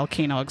Yellowstone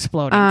volcano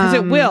exploding, because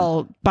it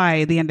will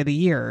by the end of the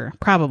year,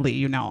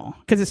 probably,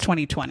 because it's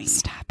 2020.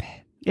 Stop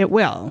it. It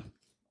will.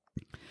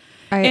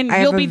 And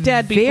I you'll have be a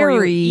dead before you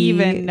very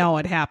even know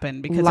it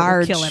happened, because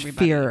large it will kill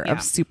everybody. fear Yeah.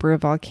 of super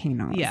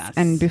volcanoes. Yes.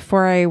 And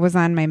before I was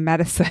on my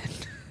medicine,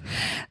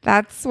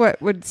 that's what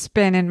would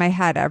spin in my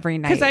head every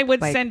night. Because I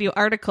would Like, send you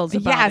articles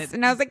about yes, it.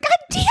 and I was like, God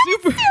damn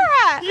it,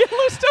 Sarah!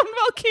 Yellowstone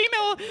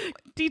volcano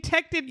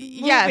detected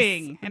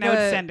moving, and I would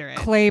the send her it.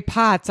 Clay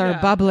pots are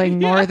Yeah. bubbling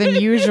more than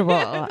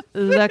usual.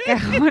 Look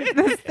out,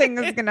 this thing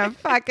is gonna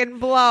fucking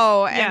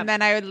blow. Yeah. And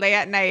then I would lay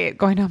at night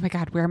going, oh my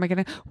God, where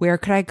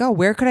could I go?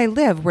 Where could I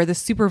live where the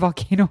super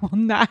volcano will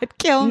not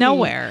kill me?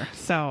 Nowhere.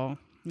 So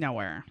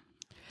nowhere.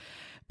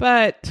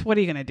 But what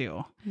are you gonna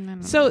do?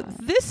 So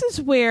this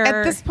is where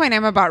At this point,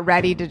 I'm about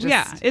ready to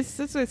just. that's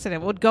what I said.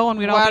 It would go and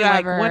we'd all be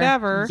like,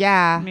 whatever.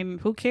 Yeah. I mean,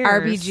 who cares?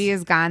 RBG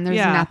is gone. There's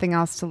Yeah. nothing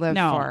else to live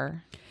No.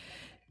 for.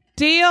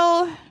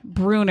 Dale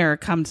Bruner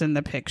comes in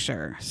the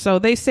picture. So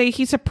they say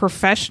he's a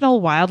professional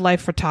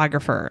wildlife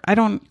photographer.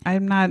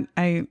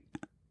 I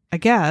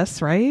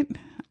guess, right?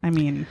 I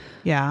mean,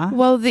 yeah.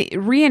 Well, the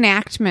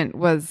reenactment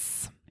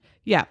was.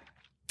 Yeah.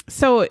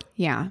 So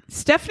Yeah.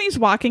 Stephanie's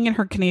walking in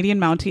her Canadian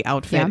Mountie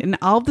outfit, Yeah. and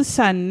all of a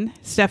sudden,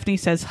 Stephanie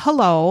says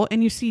hello,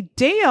 and you see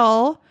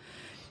Dale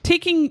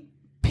taking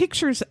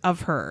pictures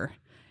of her.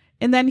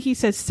 And then he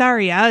says,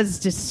 sorry, I was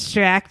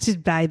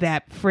distracted by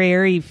that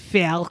prairie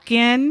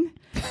falcon,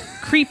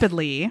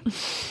 creepily.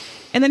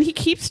 And then he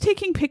keeps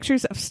taking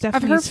pictures of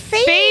Stephanie's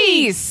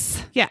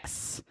face.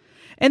 Yes.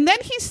 And then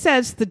he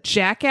says the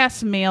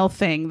jackass male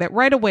thing that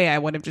right away I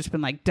would have just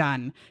been like,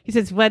 done. He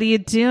says, what are you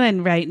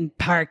doing, writing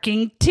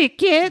parking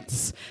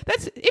tickets?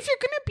 That's, if you're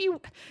going to be,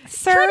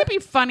 try to be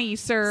funny,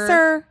 sir.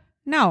 Sir,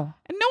 no.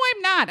 No,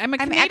 I'm not. I'm a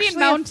I'm Canadian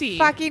actually Mountie. a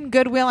fucking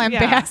Goodwill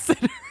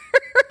ambassador.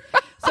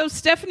 So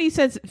Stephanie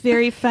says,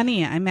 very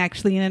funny. I'm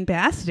actually an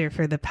ambassador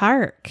for the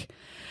park.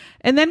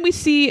 And then we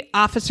see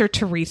Officer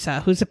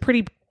Teresa, who's a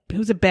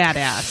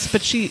badass,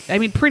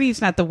 but pretty's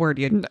not the word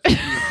you'd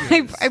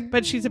use,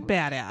 but she's a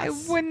badass. I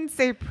wouldn't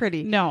say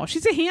pretty. No,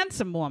 she's a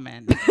handsome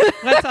woman.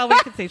 That's all we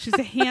can say. She's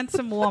a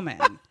handsome woman.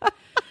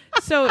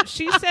 So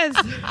she says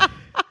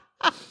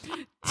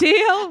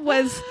Dale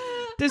was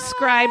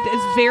described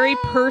as very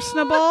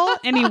personable,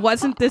 and he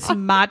wasn't this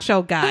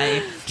macho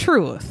guy.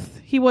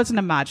 Truth. He wasn't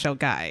a macho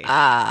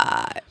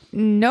guy.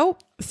 Nope.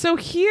 So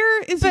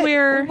here is But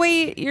where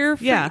wait,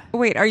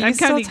 wait, are you I'm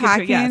still counting to-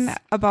 talking yes.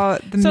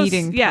 about the so,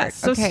 meeting? Yes.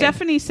 So part? Okay.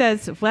 Stephanie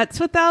says, what's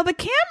with all the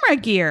camera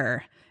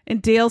gear?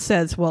 And Dale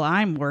says, well,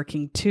 I'm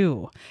working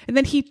too. And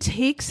then he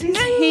takes his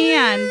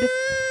hand,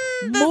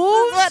 moves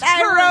what I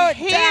her wrote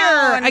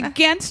hair down.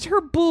 against her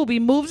boob. He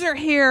moves her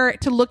hair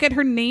to look at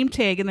her name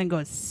tag and then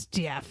goes,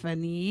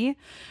 Stephanie.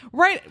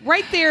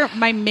 Right there,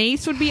 my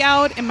mace would be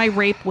out and my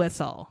rape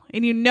whistle.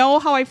 And you know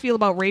how I feel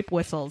about rape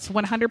whistles.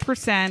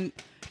 100%.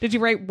 Did you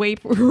write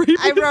rape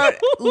I wrote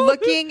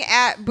looking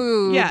at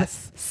boob.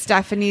 Yes.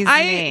 Stephanie's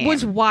I name.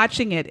 was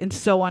watching it and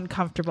so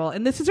uncomfortable.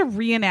 And this is a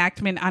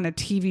reenactment on a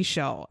TV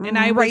show. And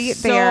I Right was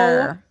so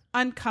there.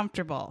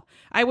 uncomfortable.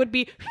 I would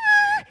be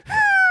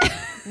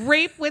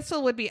rape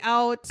whistle would be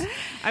out.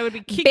 I would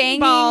be kicking banging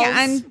balls.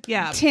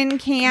 on tin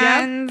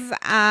cans.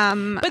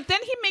 But then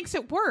he makes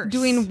it worse.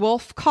 Doing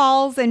wolf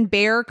calls and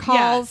bear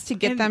calls Yes. to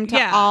get And, them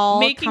to all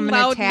making come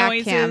loud and attack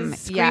noises, him.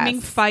 screaming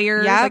Yes.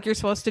 fire Yep. like you're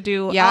supposed to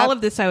do. Yep. All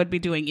of this I would be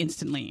doing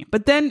instantly.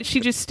 But then she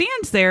just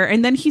stands there,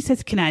 and then he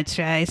says, "Can I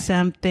try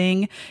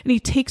something?" And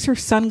he takes her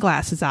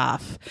sunglasses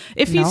off.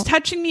 If he's Nope.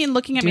 touching me and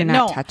looking at Do me,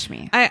 not no, touch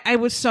me. I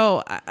was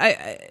so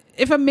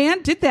if a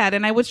man did that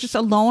and I was just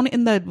alone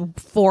in the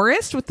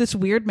forest with this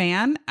weird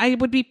man, I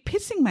would be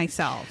pissing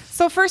myself.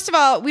 So first of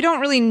all, we don't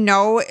really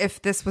know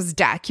if this was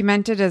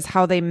documented as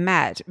how they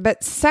met.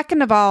 But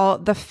second of all,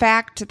 the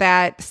fact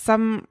that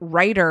some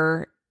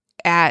writer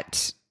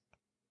at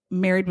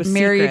Married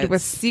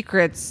with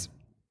Secrets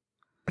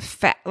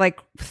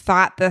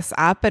thought this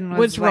up and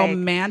was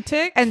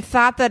romantic and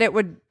thought that it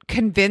would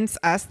convince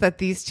us that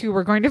these two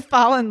were going to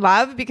fall in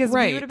love because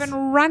we would have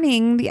been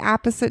running the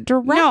opposite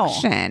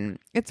direction.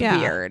 It's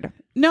weird.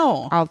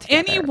 No,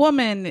 altogether. Any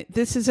woman,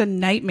 this is a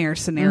nightmare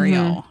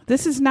scenario.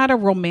 This is not a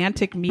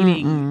romantic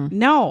meeting.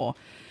 No.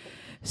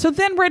 So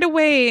then right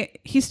away,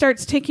 he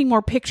starts taking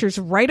more pictures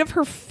right of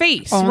her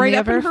face, right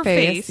up in her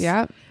face.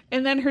 Yep.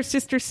 And then her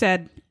sister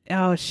said,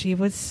 oh, she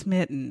was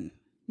smitten.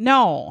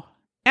 No,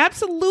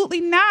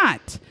 absolutely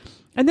not.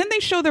 And then they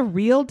show the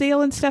real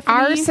Dale and Stephanie.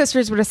 Our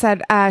sisters would have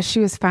said she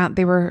was found.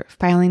 They were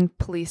filing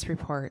police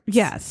reports.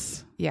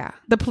 Yes. Yeah.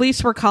 The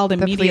police were called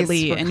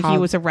immediately, and he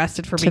was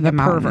arrested for being a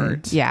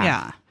pervert.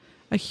 Yeah.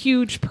 A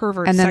huge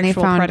pervert, and then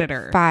sexual they found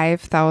predator.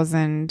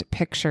 5,000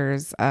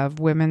 pictures of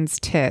women's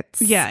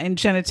tits. Yeah, and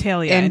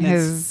genitalia in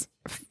his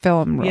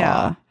film roll.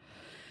 Yeah.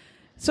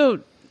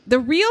 So the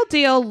real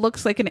Dale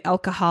looks like an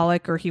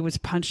alcoholic, or he was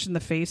punched in the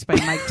face by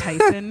Mike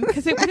Tyson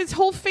because his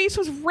whole face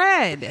was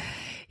red.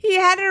 He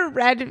had a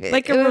red,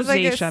 like a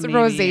rosacea, maybe.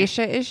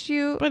 Rosacea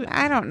issue, but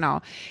I don't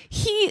know.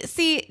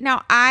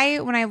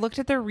 When I looked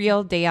at the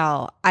real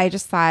Dale, I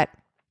just thought,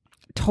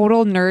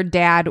 total nerd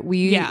dad.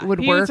 We would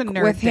work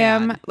with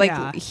him.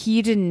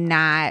 He did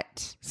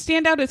not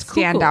stand out as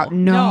stand cuckoo. out.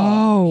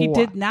 No, he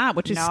did not,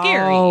 which is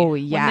scary.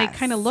 When they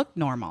kind of look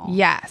normal.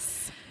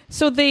 Yes.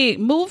 So they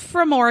moved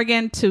from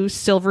Oregon to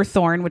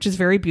Silverthorne, which is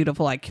very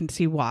beautiful. I can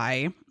see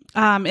why.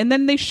 And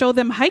then they show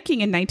them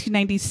hiking in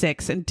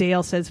 1996. And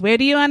Dale says, where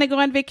do you want to go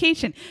on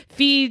vacation?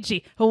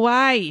 Fiji,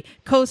 Hawaii,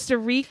 Costa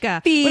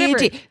Rica, whatever.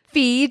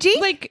 Fiji?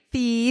 Like,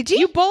 Fiji?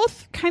 You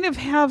both kind of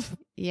have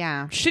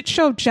shit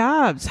show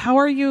jobs. How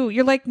are you?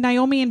 You're like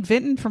Naomi and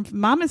Vinton from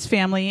Mama's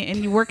Family, and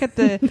you work at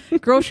the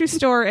grocery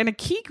store and a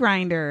key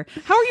grinder.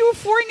 How are you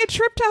affording a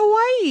trip to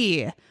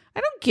Hawaii? I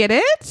don't get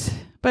it.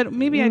 But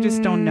maybe I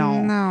just don't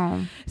know.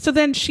 No. So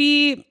then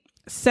she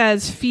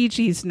says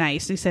Fiji's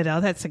nice. They said, oh,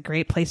 that's a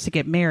great place to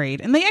get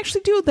married. And they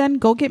actually do then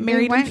go get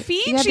married in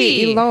Fiji. Yeah,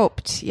 they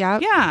eloped.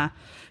 Yep. Yeah.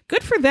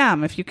 Good for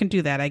them if you can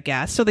do that, I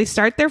guess. So they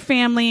start their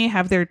family,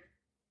 have their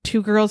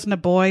 2 girls and a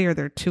boy, or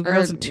their 2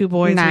 girls and 2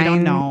 boys. 9 we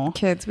don't know.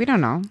 Kids. We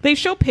don't know. They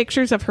show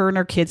pictures of her and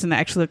her kids, and they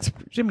actually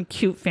look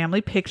cute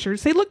family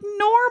pictures. They look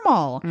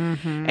normal.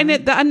 Mm-hmm. And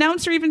the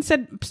announcer even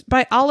said,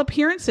 by all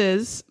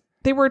appearances,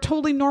 they were a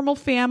totally normal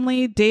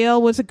family.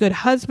 Dale was a good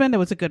husband. It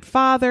was a good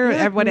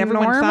father. What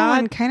everyone normal thought.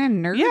 And kind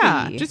of nerdy.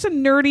 Yeah, just a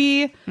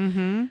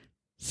nerdy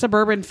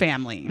suburban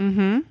family.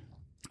 Mm-hmm.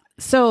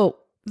 So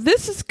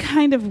this is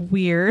kind of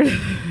weird.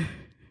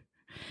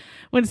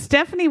 When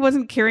Stephanie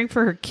wasn't caring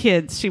for her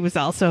kids, she was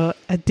also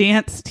a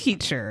dance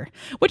teacher,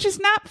 which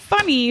is not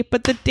funny,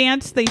 but the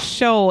dance they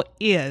show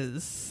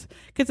is.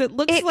 Because it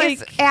looks like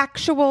it's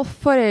actual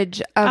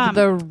footage of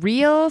the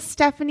real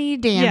Stephanie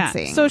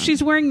dancing. Yeah. So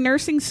she's wearing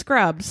nursing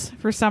scrubs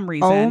for some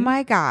reason. Oh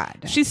my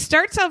God. She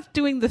starts off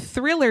doing the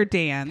Thriller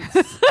dance,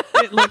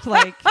 it looked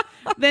like,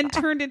 then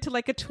turned into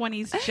like a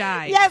 20s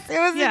jive. Yes, it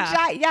was a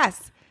jive.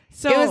 Yes.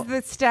 So it was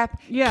the step,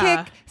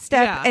 kick,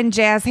 step, and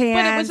jazz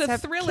hands. But it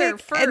was a Thriller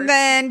first. And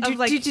then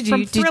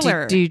from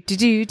Thriller.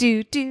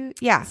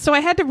 Yeah. So I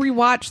had to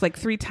rewatch like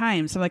 3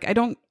 times. I'm like,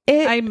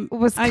 It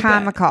was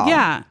comical.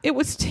 Yeah, it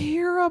was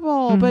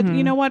terrible. But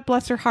you know what?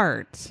 Bless her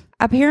heart.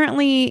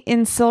 Apparently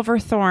in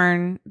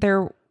Silverthorne,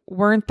 there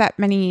weren't that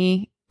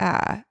many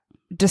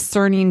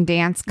discerning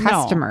dance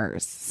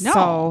customers. No.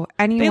 So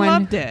anyone they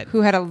loved it.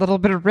 Who had a little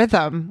bit of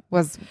rhythm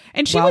was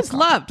And she was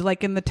loved,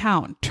 like in the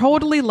town.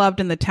 Totally loved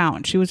in the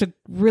town. She was a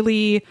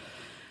really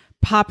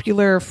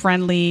popular,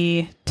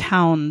 friendly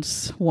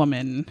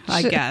townswoman,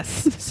 I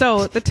guess.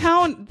 So the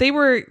town, they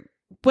were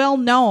well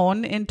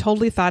known and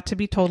totally thought to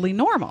be totally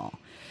normal.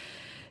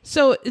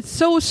 So it's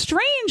so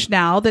strange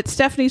now that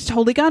Stephanie's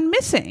totally gone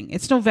missing.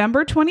 It's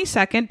November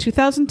 22nd,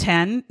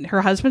 2010.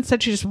 Her husband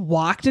said she just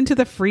walked into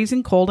the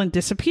freezing cold and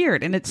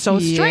disappeared. And it's so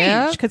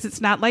strange because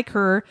it's not like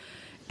her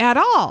at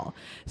all.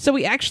 So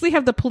we actually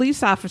have the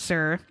police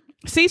officer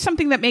say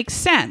something that makes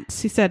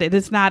sense. He said it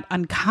is not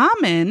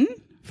uncommon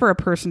for a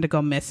person to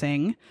go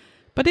missing,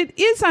 but it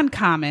is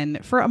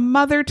uncommon for a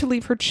mother to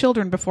leave her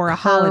children before a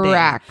holiday.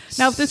 Correct.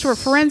 Now, if this were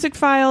forensic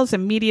files,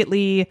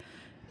 immediately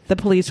the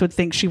police would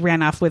think she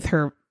ran off with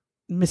her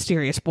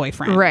mysterious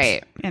boyfriend.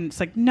 Right. And it's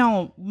like,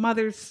 no,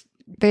 mothers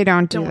they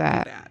don't do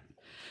that.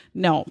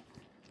 No.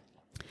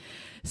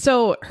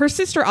 So her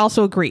sister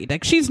also agreed.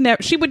 Like she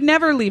would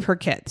never leave her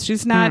kids.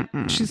 She's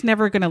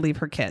never going to leave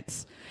her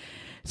kids.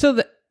 So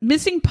the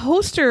missing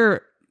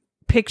poster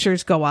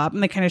pictures go up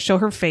and they kind of show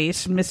her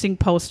face. Missing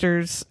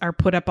posters are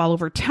put up all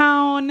over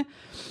town.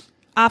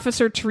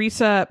 Officer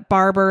Teresa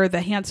Barber,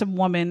 the handsome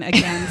woman,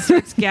 again,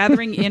 starts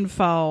gathering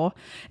info.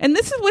 And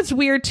this is what's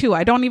weird, too.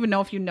 I don't even know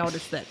if you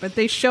noticed it, but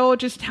they show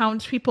just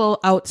townspeople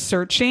out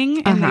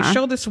searching, and they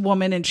show this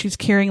woman, and she's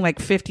carrying like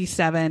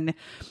 57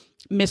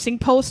 missing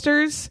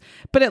posters,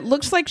 but it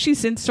looks like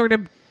she's in sort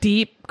of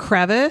deep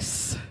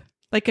crevice,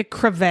 like a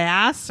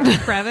crevasse or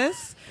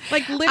crevice,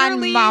 like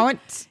literally on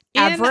Mount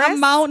Everest? in a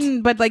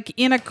mountain, but like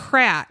in a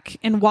crack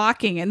and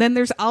walking. And then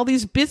there's all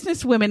these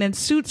business women in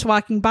suits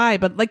walking by,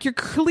 but like you're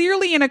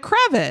clearly in a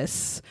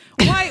crevice.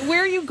 Why?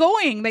 Where are you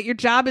going? That your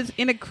job is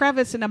in a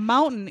crevice in a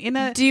mountain in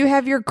a. Do you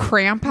have your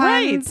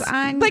crampons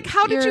on? Like,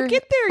 how did you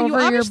get there? You over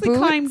your obviously boots?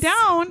 climbed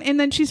down, and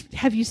then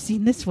have you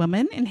seen this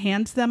woman? And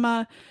hands them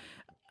a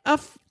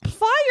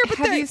flyer, but,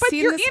 Have you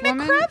seen you're this in a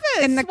woman crevice.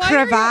 in the Why are you-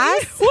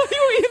 crevasse? Why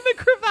are you in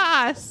the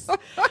crevasse?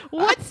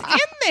 What's in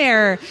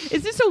there?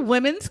 Is this a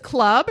women's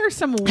club or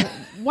some?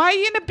 Why are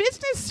you in a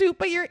business suit,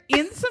 but you're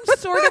in some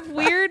sort of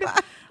weird,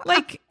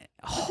 like,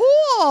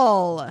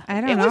 hole? I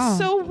don't It know. was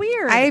so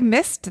weird. I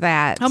missed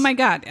that. Oh my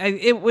God.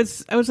 I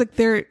was like,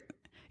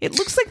 it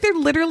looks like they're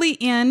literally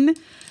in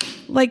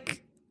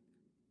like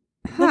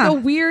a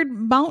weird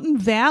mountain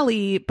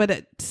valley, but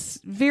it's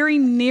very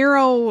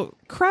narrow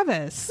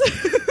crevice.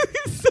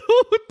 So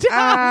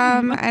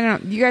dumb. I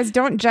don't. You guys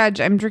don't judge.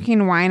 I'm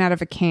drinking wine out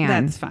of a can.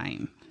 That's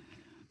fine.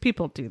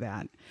 People do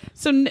that.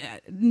 So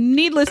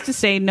needless to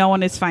say, no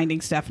one is finding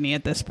Stephanie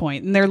at this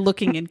point, and they're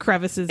looking in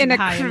crevices in and a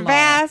high and low.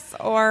 crevasse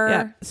or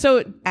Yeah.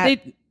 So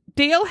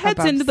Dale heads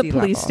above into the sea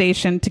police level.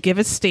 station to give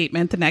a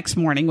statement the next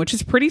morning, which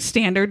is pretty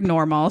standard,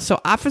 normal. So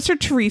Officer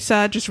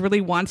Teresa just really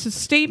wants a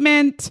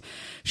statement.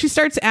 She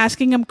starts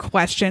asking him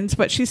questions,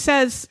 but she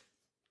says,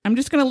 I'm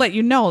just going to let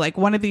you know, like,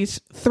 one of these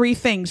 3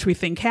 things we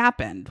think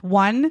happened.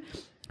 1,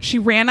 she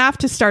ran off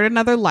to start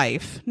another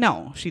life.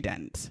 No, she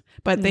didn't,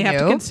 but they have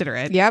to Nope. consider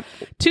it. Yep.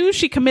 2,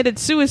 she committed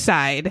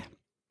suicide.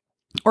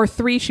 Or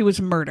 3, she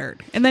was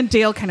murdered. And then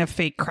Dale kind of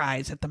fake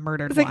cries at the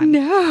murdered It's like, one.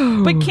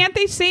 no. But can't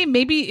they say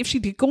maybe if she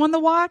did go on the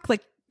walk,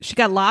 like she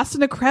got lost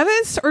in a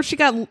crevice or she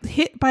got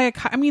hit by a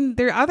car? I mean,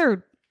 there are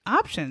other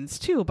options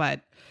too,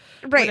 but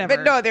Right, whatever.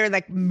 but no, they're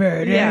like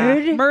murdered.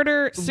 Yeah.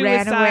 Murder,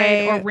 suicide,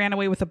 away. or ran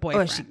away with a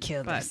boyfriend. Or she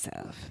killed But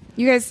herself.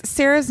 You guys,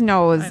 Sarah's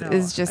nose I know,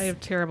 is just I have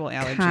terrible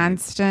allergies.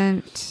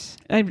 constant.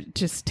 I'm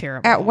just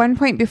terrible. At one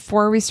point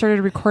before we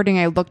started recording,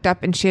 I looked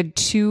up and she had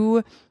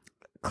 2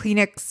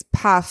 Kleenex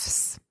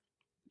puffs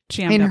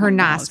Jammed in up her my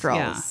nose.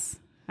 nostrils.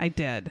 Yeah, I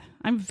did.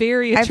 I'm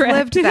very I've attractive.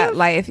 lived that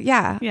life.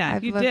 Yeah. Yeah,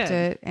 I've you lived did.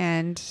 it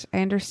and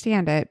I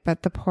understand it,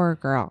 but the poor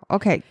girl.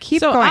 Okay,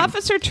 keep So going.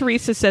 Officer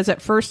Teresa says at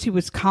first he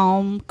was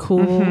calm,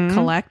 cool,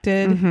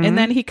 collected, and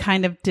then he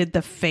kind of did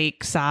the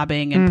fake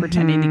sobbing and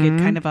pretending to get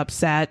kind of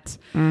upset.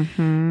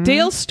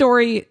 Dale's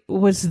story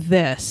was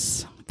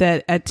this,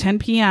 that at 10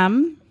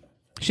 p.m.,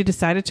 she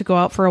decided to go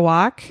out for a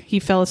walk. He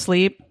fell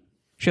asleep.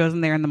 She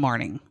wasn't there in the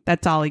morning.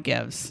 That's all he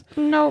gives.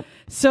 Nope.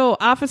 So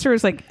officer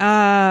is like,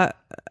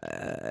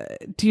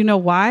 do you know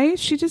why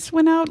she just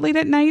went out late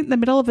at night in the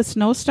middle of a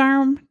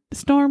snowstorm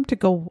to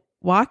go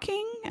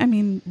walking? I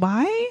mean,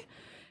 why?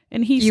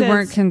 And he You says,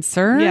 weren't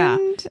concerned? Yeah.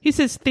 He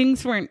says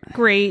things weren't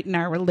great in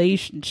our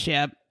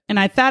relationship, and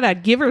I thought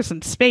I'd give her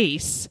some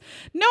space.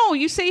 No,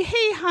 you say,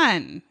 hey,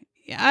 hun,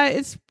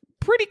 it's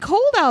pretty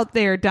cold out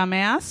there,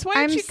 dumbass. Why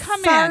don't I'm you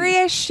come sorry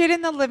in? I shit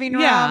in the living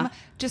room. Yeah.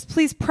 Just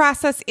please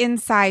process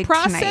inside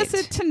Process tonight.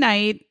 it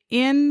tonight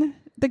in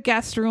the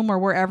guest room or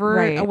wherever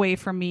Right. away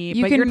from me.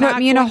 You but can you're put not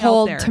me in a going out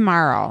hold there.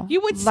 tomorrow.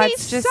 You would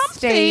Let's say just something.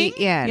 stay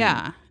in.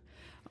 Yeah.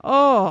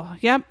 Oh,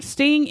 yep.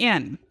 Staying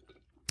in.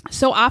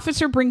 So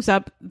officer brings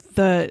up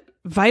the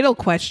vital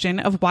question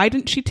of why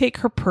didn't she take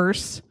her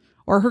purse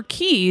or her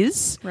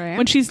keys Right.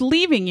 when she's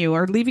leaving you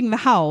or leaving the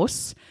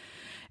house?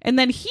 And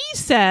then he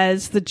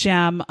says the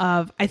gem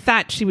of, I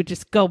thought she would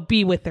just go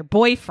be with her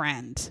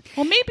boyfriend.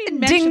 Well, maybe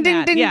mention Ding, ding,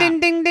 that. ding, Yeah. ding,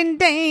 ding, ding,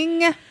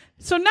 ding.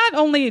 So not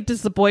only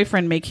does the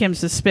boyfriend make him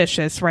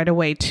suspicious right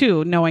away,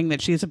 too, knowing that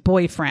she's a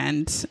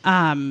boyfriend,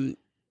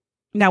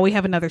 now we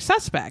have another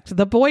suspect,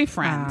 the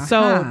boyfriend. So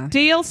Uh-huh.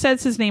 Dale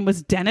says his name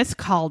was Dennis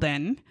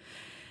Calden.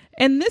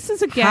 And this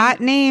is, again, Hot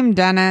name,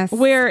 Dennis.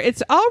 where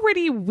it's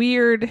already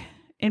weird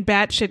and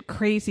batshit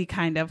crazy,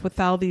 kind of, with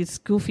all these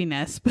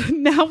goofiness. But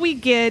now we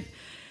get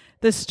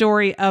the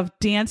story of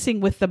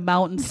Dancing with the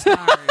Mountain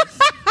Stars.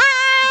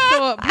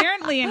 So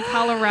apparently in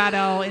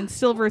Colorado, in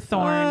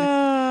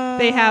Silverthorne,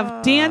 they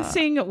have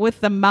Dancing with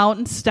the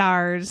Mountain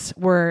Stars,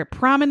 where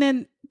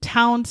prominent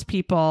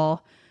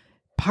townspeople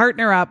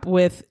partner up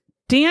with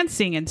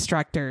dancing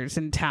instructors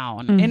in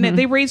town, and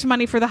they raise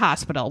money for the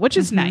hospital, which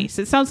is nice.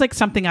 It sounds like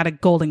something out of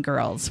Golden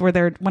Girls, where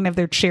they're one of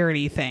their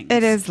charity things.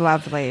 It is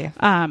lovely.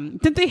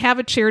 Did they have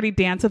a charity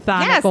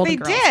dance-a-thon at Yes, Golden they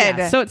Girls? did.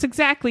 Yeah. So it's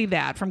exactly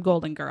that from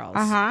Golden Girls.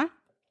 Uh-huh.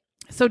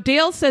 So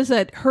Dale says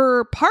that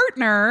her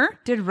partner,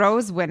 Did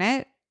Rose win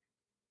it?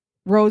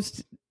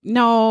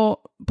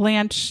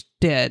 Blanche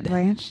did.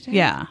 Blanche did?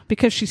 Yeah,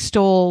 because she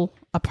stole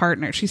a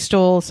partner. She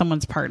stole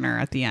someone's partner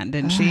at the end,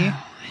 didn't she?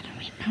 I don't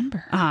remember.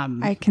 remember.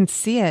 I can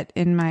see it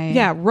in my.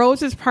 Yeah,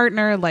 Rose's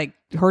partner like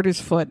hurt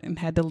his foot and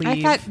had to leave.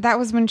 I thought that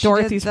was when she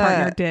Dorothy's did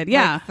partner did.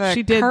 Yeah,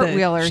 she did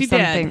cartwheel or she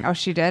something. did. Oh,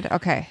 she did.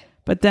 Okay.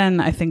 But then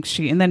I think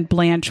and then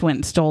Blanche went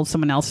and stole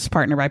someone else's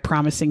partner by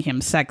promising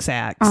him sex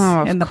acts.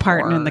 Oh, and the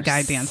partner and the course.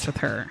 guy danced with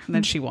her. And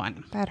then she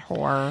won. That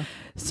whore.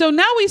 So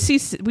now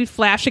we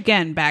flash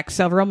again back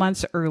several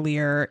months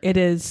earlier. It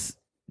is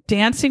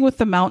Dancing with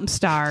the Mountain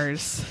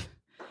Stars.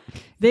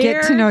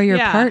 Get to know your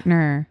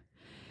partner.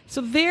 So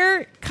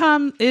there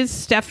is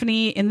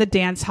Stephanie in the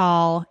dance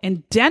hall,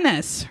 and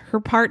Dennis, her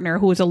partner,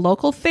 who is a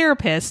local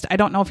therapist. I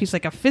don't know if he's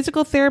like a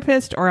physical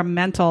therapist or a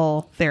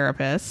mental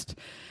therapist.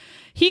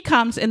 He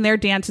comes and their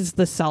dance is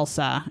the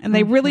salsa, and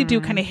they really do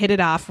kind of hit it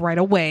off right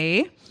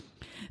away.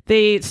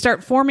 They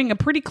start forming a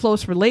pretty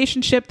close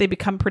relationship. They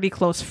become pretty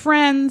close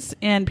friends,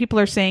 and people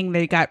are saying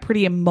they got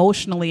pretty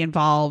emotionally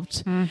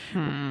involved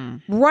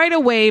right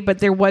away, but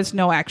there was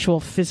no actual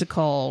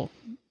physical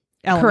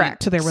element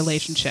to their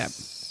relationship.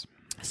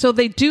 So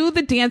they do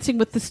the Dancing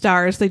with the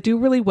Stars. They do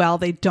really well.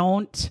 They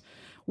don't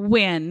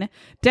win.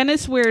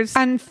 Dennis wears...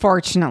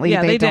 Unfortunately,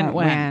 they didn't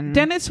win.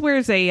 Dennis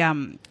wears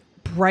a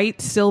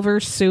bright silver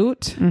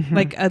suit,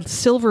 like a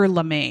silver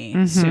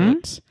lame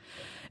suit.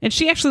 And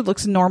she actually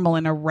looks normal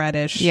in a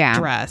reddish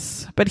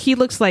dress. But he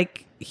looks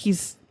like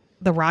he's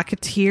the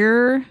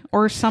Rocketeer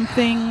or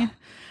something.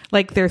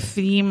 Like their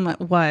theme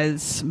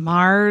was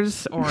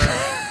Mars or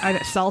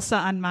salsa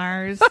on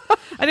Mars.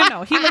 I don't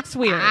know. He looks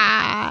weird.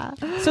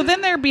 So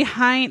then they're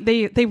behind.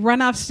 They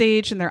run off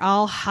stage and they're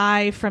all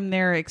high from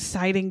their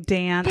exciting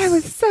dance. That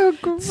was so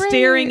great.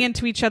 Staring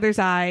into each other's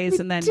eyes.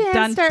 And then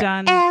dun,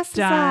 dun,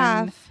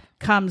 dun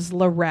comes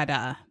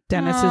Loretta,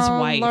 Dennis's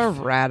wife.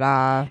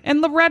 Loretta.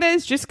 And Loretta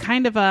is just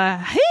kind of a,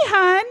 hey,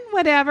 hon,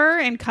 whatever,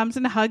 and comes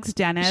and hugs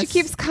Dennis. She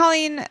keeps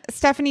calling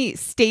Stephanie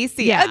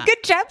Stacy. Yeah.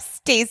 Good job,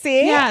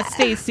 Stacy. Yeah,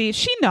 Stacy.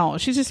 She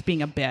knows. She's just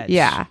being a bitch.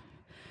 Yeah.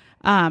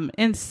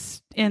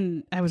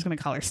 And I was going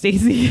to call her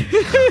Stacy.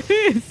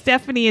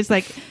 Stephanie is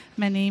like,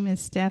 my name is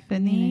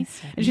Stephanie.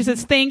 And she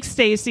says, thanks,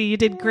 Stacy. You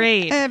did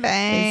great. Bye.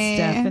 Hey,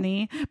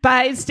 Stephanie.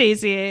 Bye,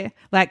 Stacy.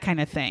 That kind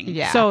of thing.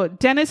 Yeah. So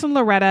Dennis and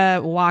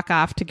Loretta walk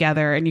off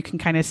together, and you can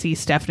kind of see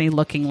Stephanie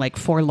looking like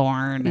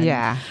forlorn.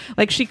 And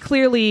like she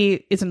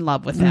clearly is in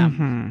love with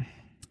him.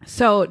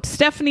 So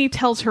Stephanie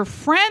tells her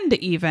friend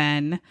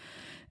even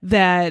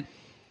that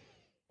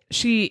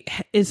she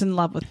is in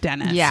love with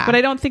Dennis. Yeah. But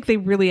I don't think they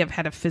really have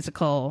had a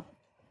physical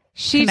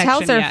She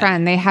tells her yet.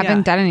 friend they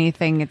haven't done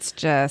anything. It's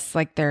just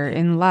like they're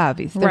in love.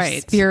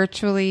 They're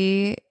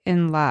spiritually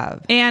in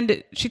love.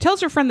 And she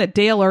tells her friend that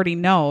Dale already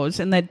knows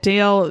and that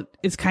Dale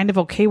is kind of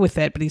okay with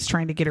it, but he's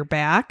trying to get her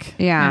back.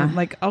 Yeah. And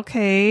like,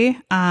 okay,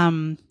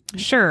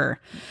 sure.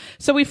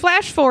 So we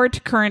flash forward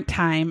to current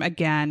time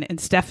again, and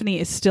Stephanie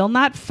is still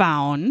not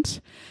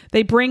found.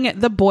 They bring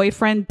the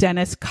boyfriend,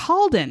 Dennis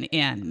Calden,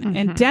 in.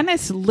 And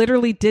Dennis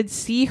literally did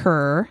see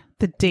her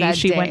the day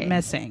she went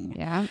missing.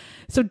 Yeah.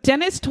 So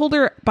Dennis told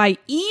her by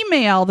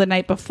email the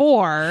night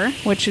before,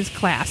 which is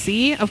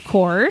classy, of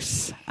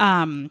course,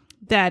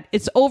 that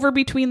it's over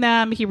between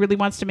them. He really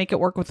wants to make it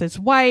work with his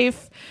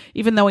wife.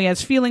 Even though he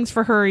has feelings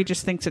for her, he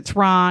just thinks it's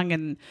wrong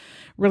and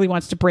really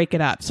wants to break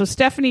it up. So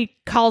Stephanie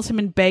calls him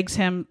and begs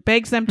them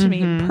to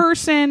meet in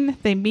person.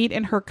 They meet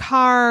in her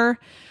car.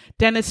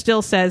 Dennis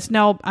still says,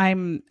 no, I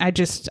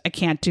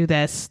can't do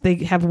this. They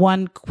have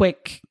one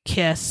quick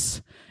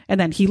kiss and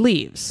then he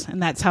leaves,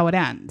 and that's how it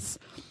ends.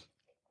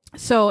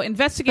 So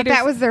investigators... But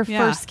that was their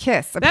first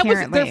kiss, apparently.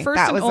 That was their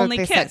first and only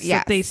kiss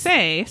that they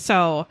say.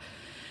 So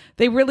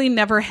they really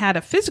never had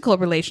a physical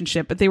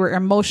relationship, but they were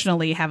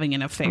emotionally having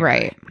an affair.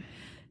 Right.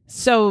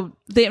 So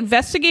the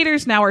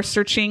investigators now are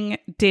searching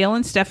Dale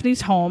and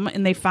Stephanie's home,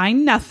 and they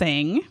find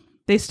nothing.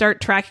 They start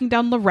tracking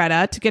down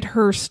Loretta to get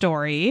her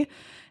story,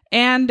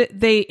 and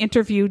they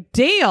interview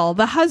Dale,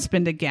 the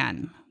husband,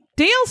 again.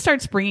 Dale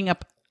starts bringing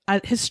up...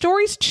 his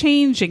story's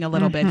changing a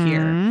little bit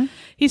here.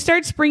 He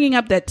starts bringing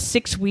up that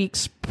 6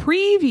 weeks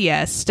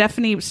previous,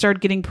 Stephanie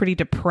started getting pretty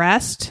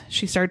depressed.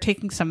 She started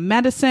taking some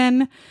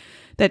medicine,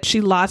 that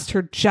she lost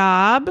her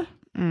job.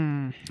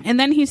 And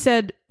then he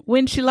said,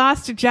 when she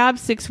lost her job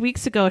 6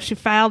 weeks ago, she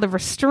filed a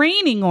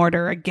restraining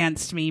order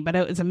against me, but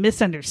it was a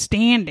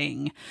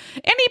misunderstanding.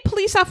 Any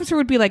police officer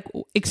would be like,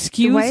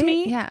 excuse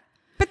me? Yeah.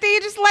 But they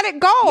just let it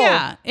go.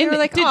 Yeah. They were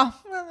like, well,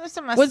 there's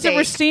a mistake. Was the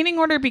restraining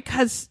order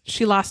because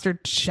she lost her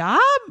job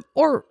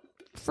or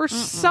for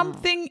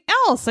something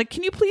else? Like,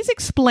 can you please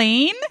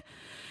explain?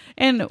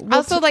 And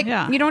also,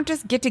 you don't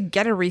just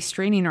get a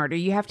restraining order.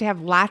 You have to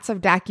have lots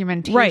of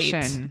documentation.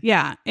 Right.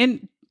 Yeah.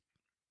 And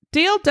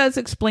Dale does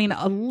explain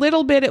a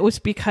little bit. It was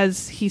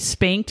because he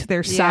spanked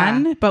their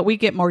son, but we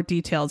get more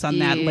details on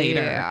that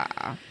later.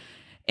 Yeah.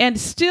 And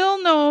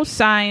still no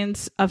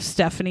signs of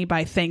Stephanie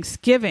by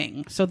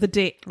Thanksgiving. So the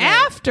day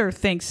after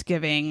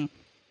Thanksgiving,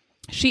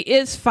 she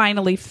is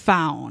finally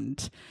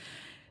found.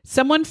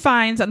 Someone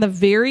finds on the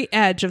very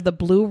edge of the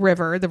Blue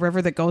River, the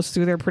river that goes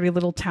through their pretty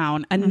little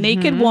town, a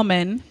naked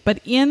woman, but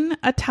in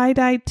a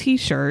tie-dye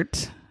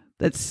t-shirt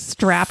that's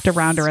strapped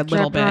around her a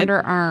little bit. Around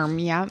her arm,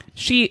 yeah.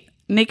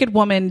 naked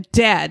woman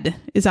dead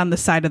is on the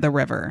side of the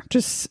river,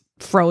 just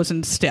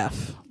frozen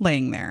stiff,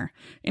 laying there.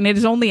 And it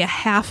is only a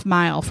half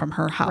mile from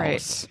her house.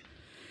 Right.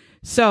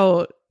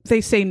 So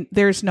they say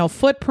there's no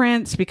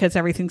footprints because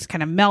everything's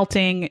kind of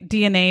melting.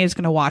 DNA is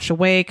going to wash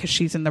away because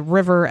she's in the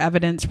river.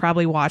 Evidence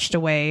probably washed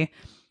away.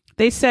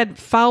 They said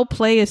foul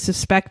play is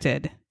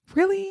suspected.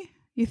 Really?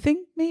 You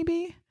think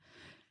maybe?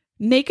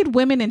 Naked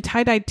women in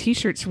tie-dyed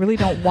t-shirts really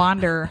don't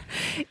wander.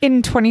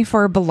 In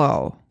 24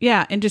 below.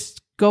 Yeah, and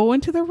just go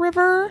into the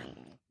river.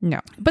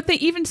 No. But they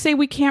even say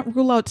we can't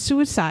rule out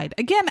suicide.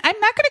 Again, I'm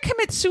not going to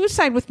commit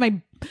suicide with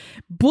my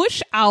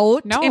bush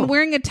out and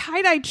wearing a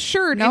tie-dyed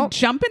shirt and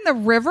jump in the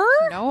river.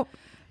 Nope.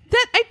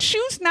 That I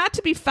choose not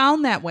to be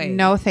found that way.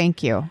 No,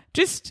 thank you.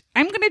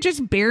 I'm going to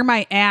just bare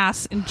my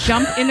ass and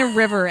jump in a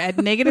river at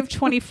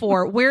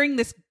 -24 wearing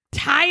this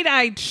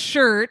tie-dyed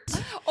shirt.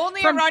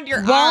 Only from around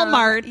your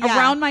Walmart, arm. Yeah.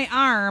 around my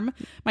arm,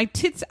 my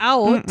tits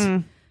out.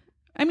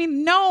 I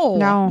mean,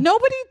 no.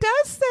 Nobody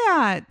does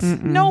that.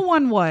 No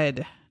one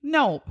would.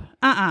 Nope.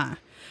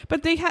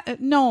 But they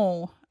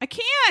no. I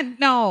can't.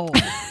 No.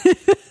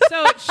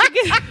 So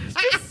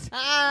she's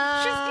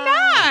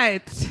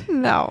not.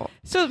 No.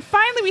 So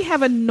finally we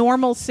have a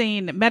normal,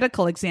 sane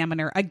medical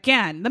examiner.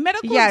 Again, the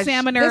medical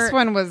examiner. This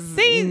one was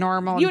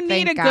normal. You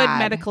need a good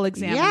medical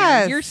examiner.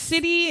 Yes. Your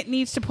city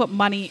needs to put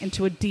money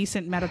into a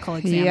decent medical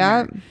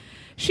examiner. Yep.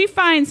 She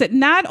finds that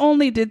not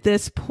only did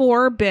this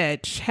poor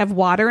bitch have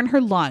water in her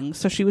lungs,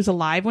 so she was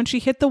alive when she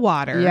hit the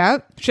water.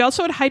 Yep. She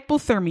also had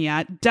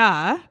hypothermia,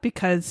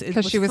 because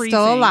she was freezing.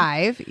 still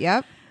alive.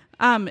 Yep.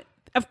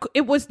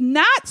 It was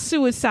not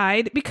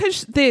suicide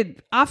because the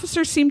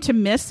officers seemed to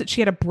miss that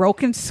she had a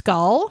broken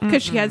skull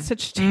because she had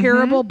such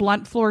terrible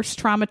blunt force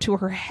trauma to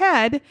her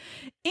head,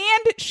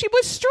 and she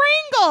was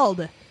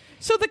strangled.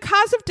 So the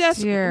cause of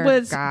death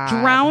was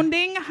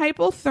drowning,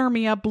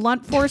 hypothermia,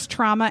 blunt force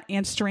trauma,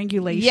 and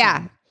strangulation.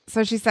 Yeah.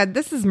 So she said,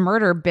 this is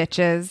murder,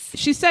 bitches.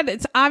 She said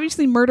it's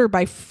obviously murder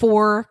by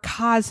 4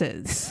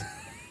 causes.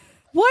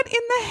 What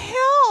in the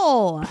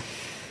hell?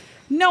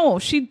 No,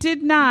 she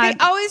did not.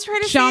 They always try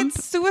to say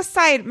it's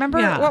suicide. Remember,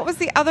 what was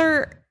the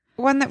other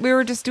one that we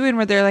were just doing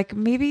where they're like,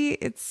 maybe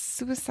it's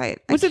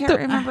suicide? I can't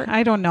remember.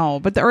 I don't know.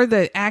 But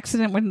the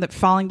accident when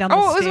falling down the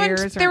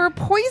stairs. It was when they were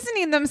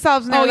poisoning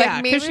themselves. And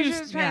like, maybe she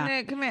was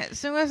trying to commit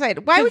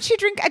suicide. Why would she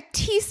drink a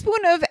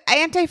teaspoon of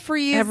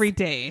antifreeze every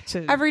day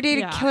to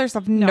kill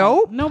herself?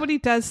 No, nobody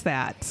does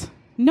that.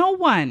 No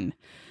one.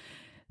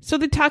 So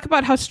they talk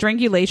about how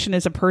strangulation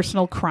is a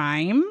personal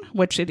crime,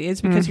 which it is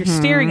because you're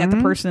staring at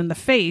the person in the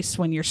face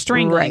when you're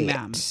strangling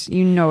them.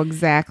 You know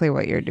exactly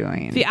what you're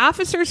doing. The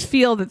officers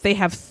feel that they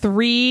have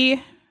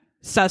 3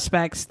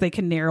 suspects they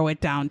can narrow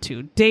it down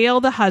to. Dale,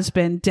 the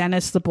husband,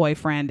 Dennis, the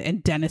boyfriend,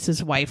 and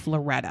Dennis's wife,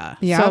 Loretta.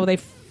 Yep. So they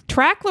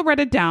track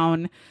Loretta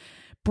down,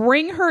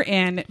 bring her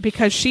in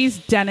because she's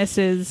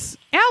Dennis's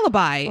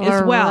alibi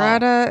as well.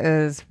 Loretta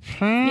is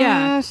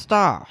pissed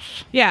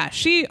off. Yeah,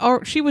 she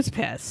was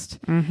pissed.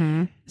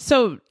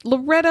 So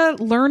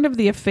Loretta learned of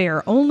the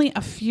affair only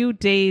a few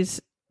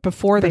days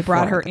before they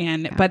brought her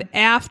in, but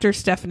after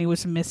Stephanie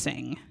was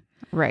missing.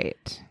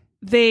 Right.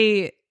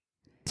 They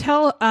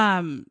tell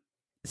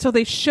so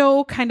they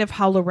show kind of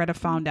how Loretta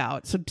found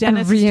out. So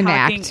Dennis is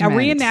talking a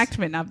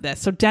reenactment of this.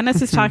 So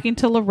Dennis is talking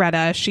to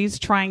Loretta. She's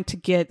trying to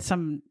get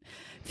some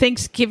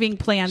Thanksgiving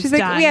plans done. She's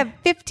like, we have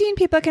 15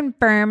 people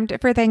confirmed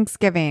for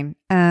Thanksgiving.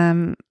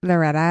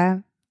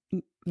 Loretta,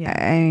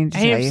 I need to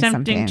tell you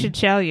something to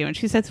tell you. And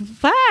she says,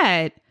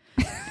 what?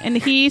 And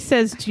he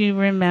says, do you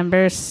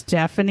remember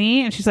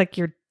Stephanie? And she's like,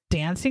 your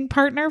dancing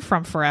partner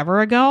from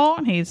forever ago?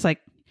 And he's like,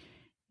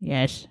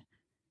 yes,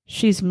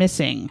 she's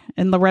missing.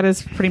 And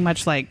Loretta's pretty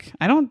much like,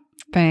 I don't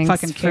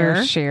fucking care.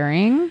 For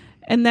sharing.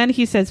 And then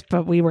he says,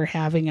 but we were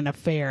having an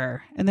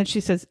affair. And then she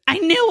says, I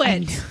knew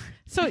it.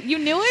 So you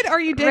knew it or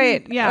you didn't?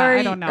 Right. Yeah,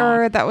 I don't know.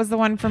 Or that was the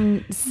one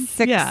from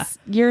 6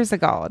 years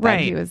ago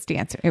that he was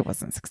dancing. It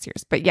wasn't 6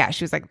 years. But yeah,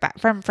 she was like, that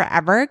from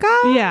forever ago?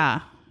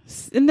 Yeah.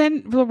 And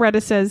then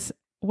Loretta says,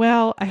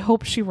 well, I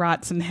hope she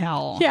rots in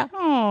hell. Yeah.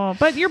 Oh,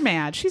 but you're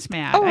mad. She's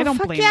mad. Oh, I don't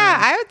blame her. Yeah,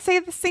 I would say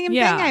the same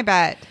thing, I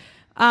bet.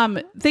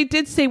 They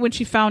did say when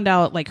she found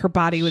out, like, her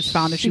body was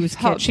found and she was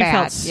killed, she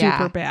felt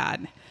super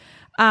bad.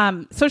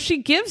 So she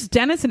gives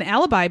Dennis an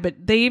alibi, but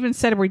they even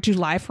said, would you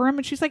lie for him?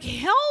 And she's like,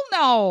 hell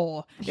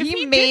no.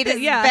 He made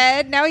his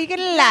bed. Now he can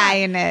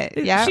lie in it.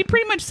 Yeah. She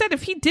pretty much said,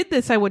 if he did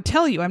this, I would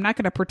tell you. I'm not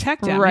going to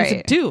protect him. He's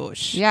a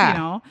douche. Yeah. You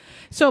know?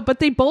 So, but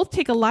they both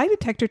take a lie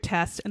detector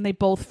test and they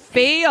both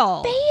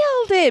fail.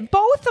 Failed it.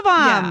 Both of them.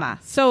 Yeah.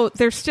 So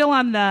they're still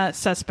on the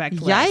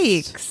suspect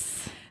list.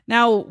 Yikes.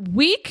 Now,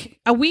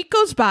 a week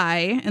goes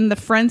by and the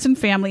friends and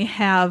family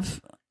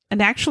have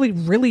an actually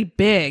really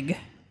big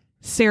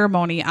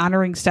ceremony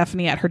honoring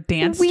Stephanie at her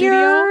dance studio.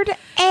 Weird ass.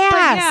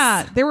 But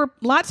yeah, there were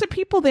lots of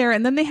people there,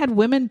 and then they had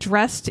women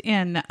dressed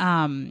in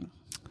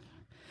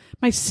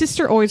My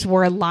sister always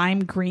wore a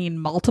lime green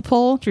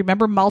multiple. Do you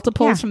remember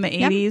multiples Yeah. from the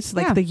Yep. 80s?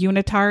 Like Yeah. the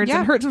unitards. Yeah.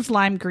 And hers was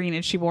lime green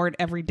and she wore it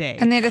every day.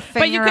 And they had a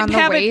thing around the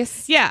have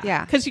waist. it. Yeah.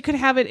 Yeah. Because you could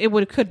have it. It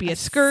could be a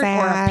skirt or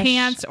a sash.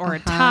 pants or a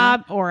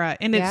Uh-huh. top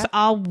and it's Yep.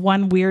 all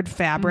one weird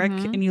fabric.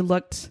 And you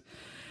looked,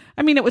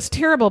 I mean, it was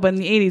terrible, but in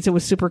the 80s, it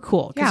was super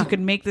cool because Yeah. you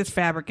could make this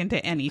fabric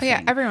into anything. Oh,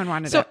 yeah, everyone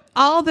wanted So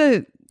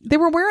it. they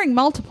were wearing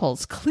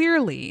multiples,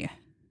 clearly.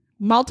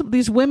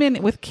 These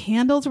women with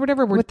candles or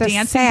whatever were With the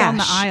dancing down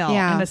the sash, aisle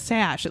yeah. in a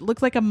sash. It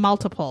looked like a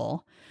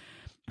multiple.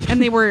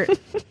 And they were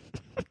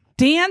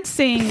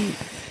dancing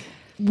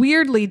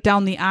weirdly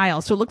down the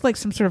aisle. So it looked like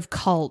some sort of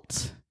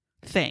cult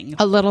thing.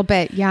 A little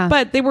bit, yeah.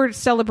 But they were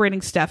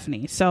celebrating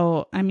Stephanie.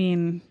 So, I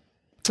mean,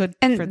 good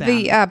and for them.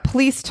 the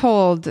police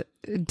told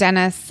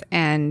Dennis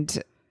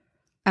and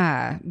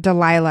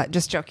Delilah,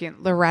 just joking,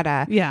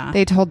 Loretta. Yeah.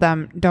 They told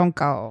them, don't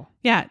go.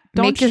 yeah.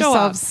 Don't Make show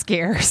yourselves up.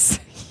 scarce.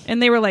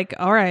 And they were like,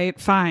 all right,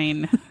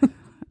 fine.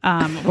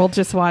 We'll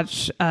just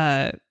watch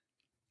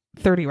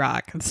 30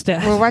 Rock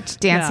instead. We'll watch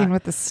Dancing Yeah.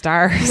 with the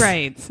Stars.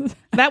 Right.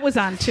 That was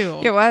on too.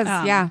 It was,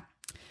 Um, yeah.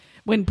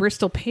 When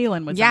Bristol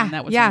Palin was Yeah, on,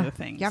 that was yeah. one of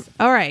the things. Yep.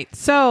 All right.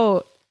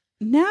 So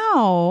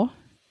now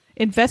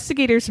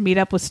investigators meet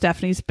up with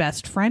Stephanie's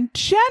best friend,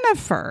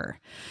 Jennifer.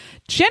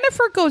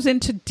 Jennifer goes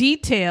into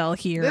detail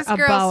here This girl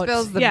about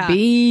spills the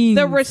beans.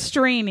 the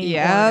restraining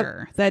Yep.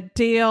 order that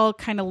Dale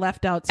kind of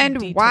left out some And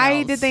details.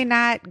 why did they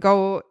not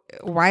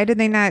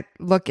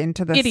look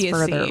into this Idiocy.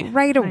 further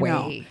right I know.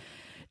 away?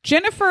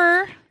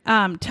 Jennifer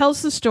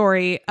tells the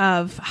story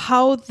of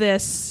how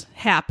this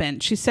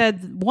happened. She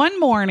said one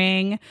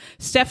morning,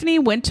 Stephanie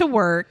went to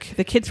work.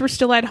 The kids were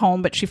still at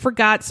home, but she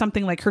forgot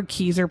something like her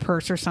keys or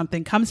purse or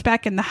something, comes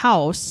back in the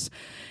house.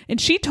 And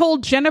she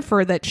told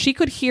Jennifer that she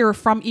could hear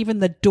from even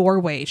the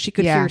doorway. She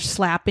could Yeah. hear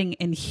slapping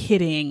and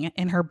hitting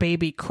and her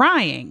baby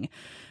crying.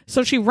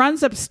 So she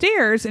runs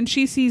upstairs and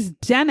she sees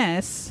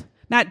Dale.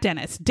 Yeah,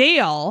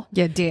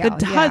 Dale,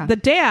 The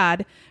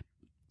dad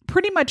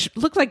pretty much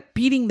looked like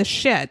beating the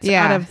shit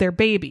Yeah. out of their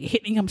baby,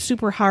 hitting him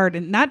super hard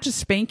and not just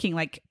spanking,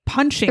 like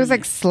punching. It was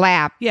like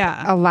slap.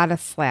 Yeah. A lot of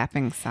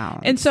slapping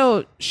sounds. And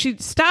so she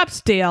stops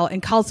Dale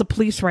and calls the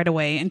police right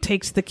away and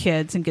takes the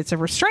kids and gets a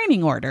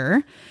restraining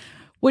order,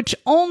 which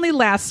only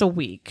lasts a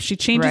week. She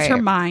changes her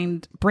Right.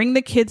 mind, bring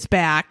the kids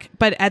back.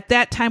 But at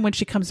that time, when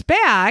she comes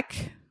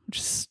back, which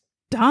is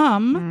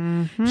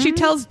dumb, she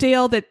tells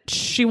Dale that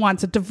she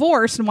wants a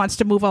divorce and wants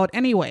to move out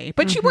anyway.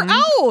 But you were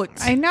out.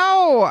 I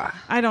know.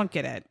 I don't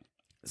get it.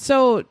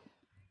 So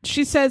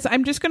she says,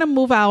 I'm just going to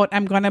move out.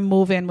 I'm going to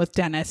move in with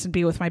Dennis and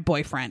be with my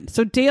boyfriend.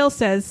 So Dale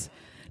says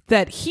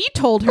that he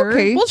told her,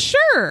 Okay. well,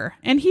 sure.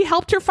 And he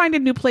helped her find a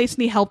new place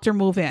and he helped her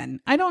move in.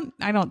 I don't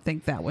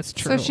think that was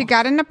true. So she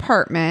got an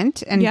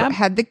apartment and Yep.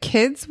 had the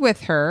kids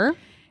with her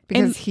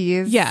because And- he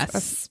is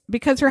yes,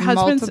 because her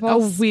husband's a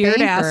multiple weird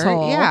spanker.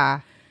 asshole. Yeah.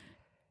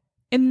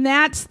 And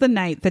that's the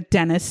night that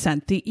Dennis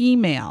sent the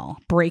email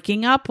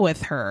breaking up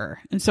with her.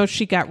 And so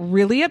she got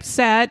really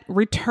upset,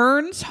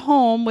 returns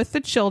home with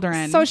the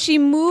children. So she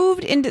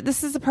moved into,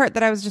 this is the part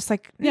that I was just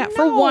like, yeah, no.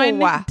 for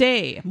one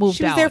day moved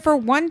She was out. there for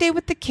one day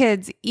with the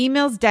kids,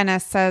 emails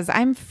Dennis, says,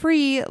 I'm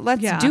free.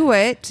 Let's Yeah. do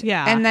it.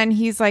 Yeah. And then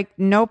he's like,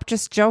 nope,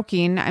 just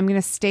joking. I'm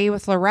going to stay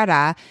with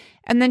Loretta.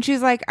 And then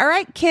she's like, all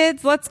right,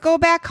 kids, let's go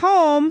back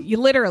home. You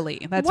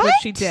literally, that's what What?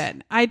 she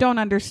did. I don't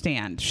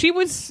understand. She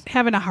was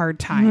having a hard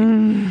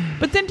time.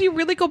 But then do you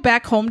really go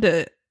back home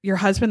to your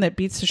husband that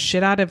beats the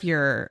shit out of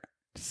your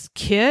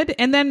kid?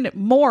 And then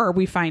more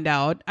we find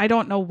out. I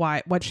don't know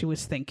what she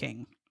was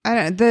thinking. I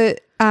don't, the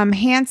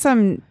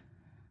handsome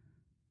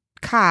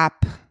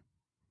cop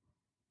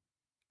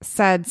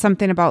said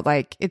something about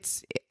like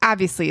it's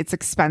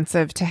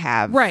expensive to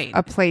have Right.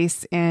 a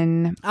place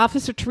in,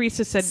 Officer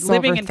Teresa said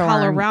living in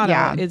Silverthorne, Colorado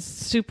yeah. is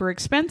super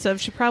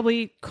expensive. She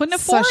probably couldn't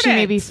so afford she it.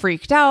 maybe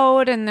freaked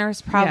out, and there's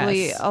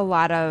probably Yes. a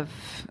lot of,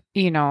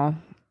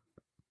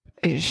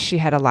 she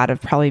had a lot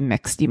of probably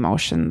mixed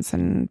emotions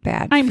and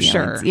bad I'm feelings.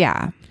 sure.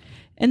 Yeah.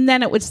 And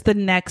then it was the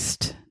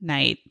next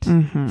night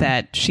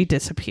that she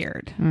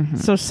disappeared.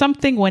 So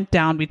something went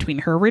down between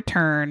her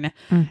return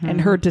and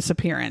her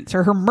disappearance,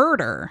 or her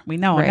murder. We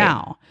know Right.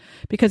 now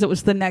because it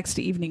was the next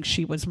evening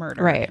she was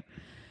murdered. Right.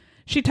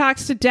 She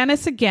talks to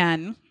Dennis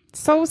again.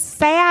 So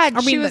sad. I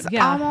mean, she was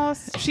yeah.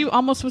 almost. She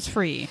almost was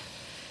free.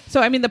 So,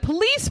 I mean, the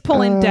police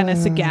pull in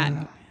Dennis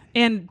again.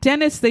 And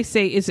Dennis, they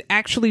say, is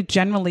actually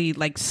generally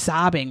like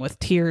sobbing with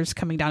tears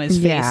coming down his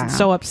face Yeah. and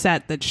so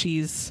upset that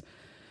she's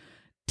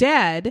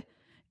dead.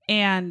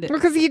 And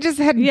Because he just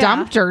had Yeah,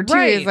 dumped her too.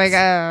 right. He's like,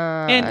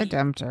 And I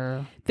dumped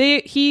her.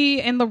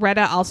 he and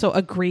Loretta also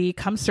agree,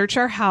 come search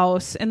our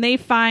house. And they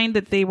find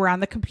that they were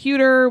on the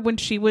computer when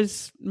she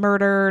was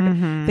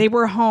murdered. They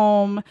were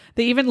home.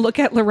 They even look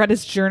at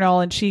Loretta's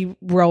journal and she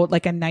wrote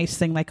like a nice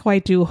thing like, oh, I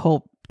do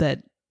hope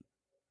that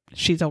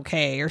she's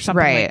okay or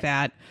something like Right.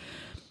 that.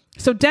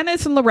 So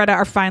Dennis and Loretta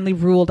are finally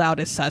ruled out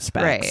as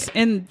suspects. Right.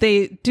 And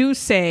they do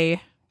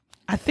say,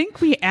 I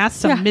think we asked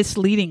some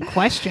misleading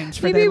questions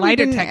for their lie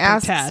detector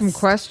ask test. some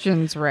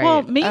questions right.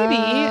 Well, maybe.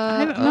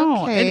 I don't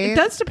know. Okay. It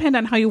does depend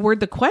on how you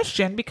word the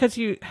question because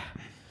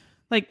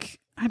Like,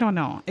 I don't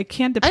know. It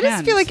can I depend.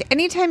 just feel like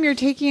anytime you're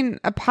taking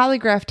a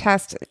polygraph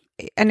test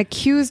and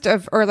accused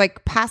of, or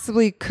like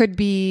possibly could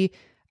be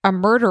a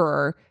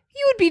murderer,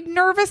 you would be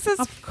nervous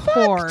as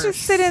fuck to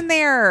sit in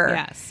there.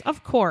 Yes,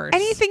 of course.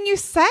 Anything you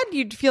said,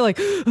 you'd feel like,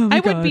 oh my I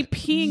God. would be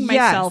peeing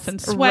myself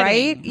and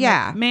sweating. Right?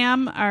 Yeah. Like,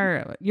 ma'am,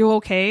 are you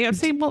okay? I'm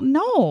saying, well,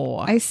 no.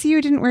 I see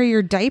you didn't wear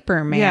your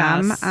diaper,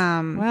 ma'am. Yes.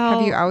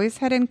 Have you always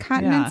had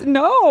incontinence? Yeah.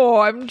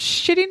 No, I'm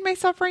shitting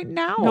myself right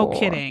now. No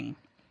kidding.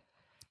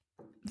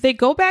 They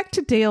go back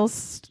to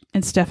Dale's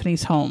and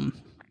Stephanie's home.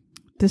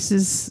 This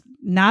is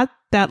not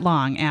that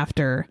long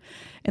after.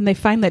 And they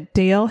find that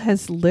Dale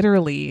has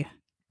literally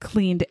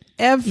cleaned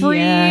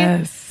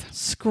every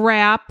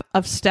scrap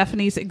of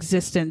Stephanie's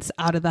existence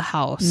out of the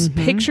house.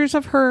 Pictures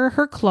of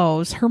her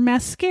clothes, her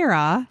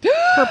mascara,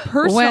 her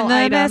personal When the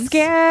items.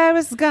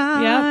 mascara's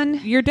gone.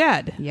 Yep, you're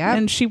dead. Yep.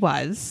 And she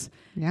was.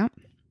 Yep.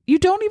 You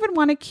don't even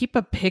want to keep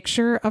a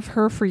picture of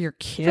her for your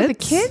kids? For the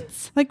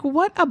kids? Like,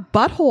 what a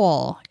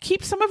butthole.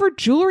 Keep some of her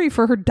jewelry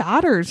for her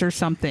daughters or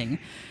something.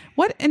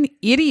 What an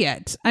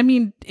idiot. I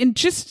mean, and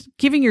just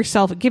giving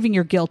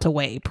your guilt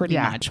away, pretty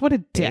much. What a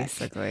dick.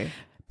 Basically.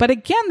 But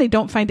again, they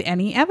don't find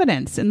any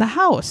evidence in the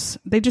house.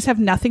 They just have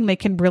nothing they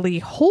can really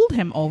hold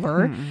him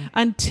over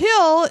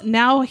until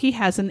now he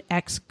has an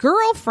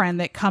ex-girlfriend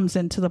that comes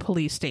into the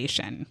police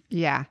station.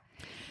 Yeah.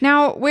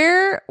 Now,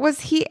 where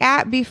was he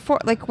at before?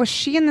 Like, was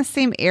she in the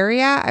same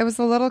area? I was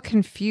a little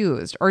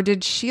confused. Or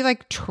did she,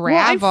 like,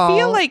 travel? Well, I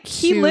feel like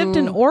he lived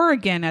in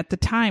Oregon at the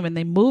time and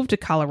they moved to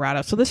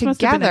Colorado. So this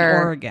must have been in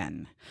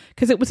Oregon.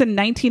 Because it was in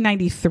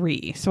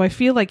 1993. So I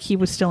feel like he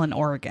was still in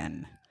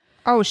Oregon.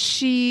 Oh,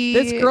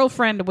 This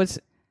girlfriend was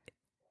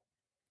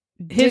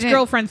his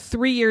girlfriend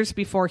 3 years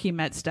before he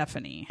met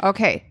Stephanie.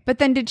 Okay. But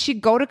then did she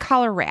go to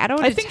Colorado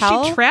to I think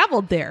she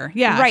traveled there.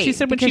 Yeah. Right. She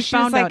said when she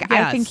found out, out.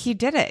 Yes. I think he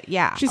did it.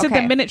 Yeah. She said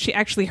the minute she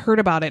actually heard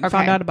about it and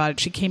found out about it,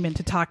 she came in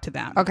to talk to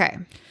them. Okay.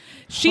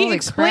 She Holy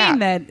explained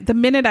crap. that the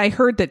minute I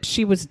heard that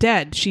she was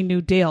dead, she knew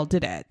Dale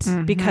did it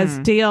because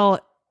Dale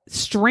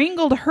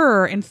strangled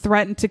her and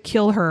threatened to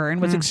kill her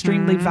and was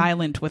extremely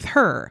violent with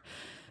her.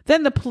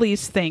 Then the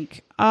police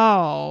think,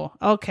 oh,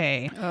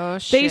 okay. Oh,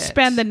 They shit.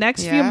 spend the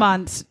next few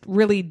months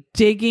really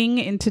digging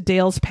into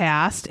Dale's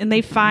past, and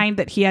they find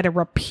that he had a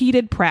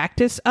repeated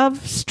practice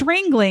of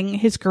strangling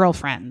his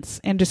girlfriends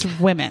and just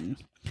women.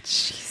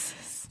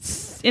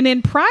 Jesus. And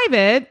in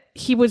private,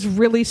 he was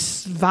really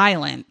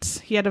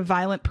violent. He had a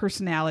violent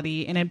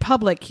personality, and in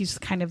public, he's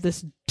kind of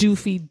this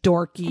doofy,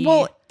 dorky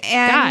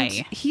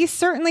guy. He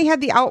certainly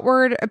had the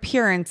outward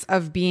appearance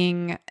of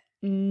being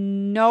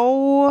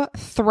no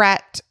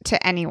threat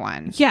to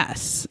anyone.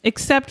 Yes,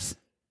 except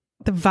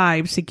the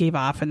vibes he gave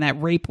off in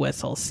that rape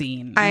whistle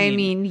scene. I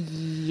mean,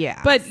 yeah.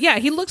 But yeah,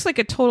 he looks like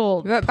a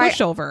total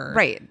pushover.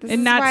 Right.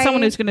 And not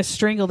someone who's going to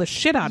strangle the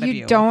shit out of you.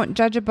 You don't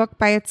judge a book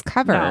by its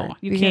cover. No,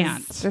 you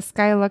can't. This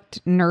guy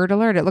looked nerd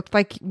alert. It looked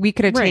like we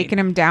could have taken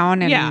him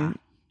down and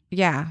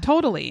yeah.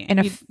 Totally.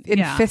 In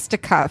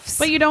fisticuffs.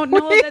 But you don't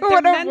know that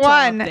they're mental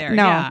up there.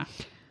 No. Yeah.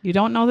 You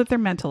don't know that they're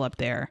mental up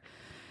there.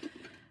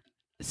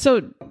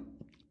 So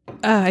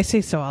I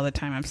say so all the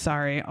time. I'm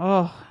sorry.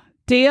 Oh,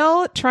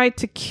 Dale tried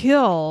to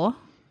kill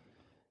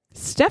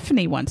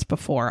Stephanie once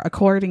before,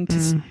 according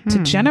to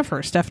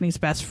Jennifer, Stephanie's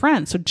best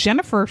friend. So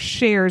Jennifer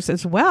shares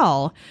as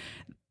well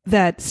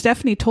that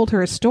Stephanie told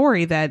her a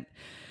story that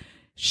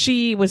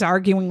she was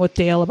arguing with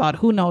Dale about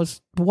who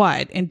knows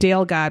what, and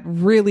Dale got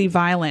really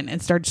violent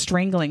and started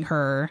strangling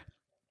her.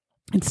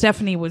 And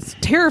Stephanie was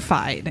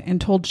terrified and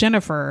told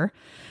Jennifer.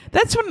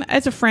 That's when,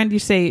 as a friend, you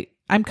say,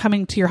 I'm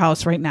coming to your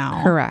house right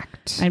now.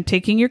 Correct. I'm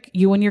taking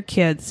you and your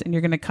kids, and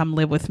you're going to come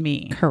live with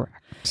me.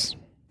 Correct.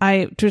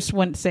 I just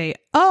wouldn't say,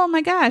 oh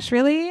my gosh,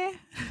 really?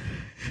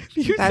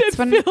 You said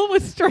Phil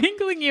was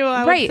strangling you.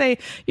 I would say,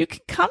 you can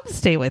come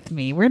stay with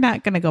me. We're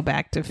not going to go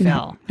back to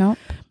Phil. Nope.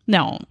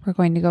 No. We're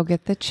going to go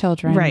get the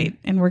children. Right.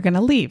 And we're going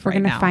to leave. We're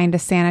going to find a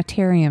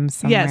sanitarium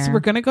somewhere. Yes.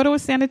 We're going to go to a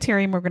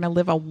sanitarium. We're going to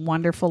live a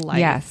wonderful life.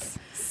 Yes.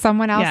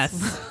 Someone else.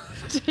 Yes.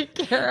 Take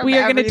care of we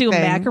are going to do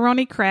everything.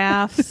 macaroni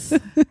crafts.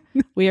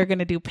 We are going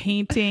to do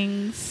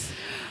paintings.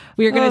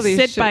 We are going to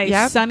sit by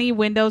sunny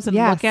windows and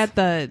look at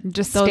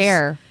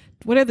stare.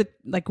 What are the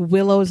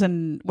willows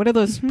and what are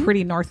those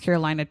pretty North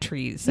Carolina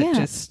trees that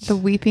just the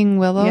weeping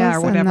willows? Yeah,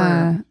 or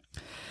whatever.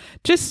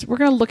 We're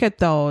going to look at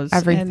those.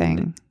 Everything.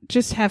 And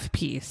just have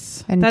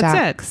peace. And that's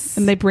ducks.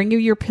 it. And they bring you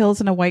your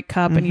pills in a white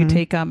cup and you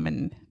take them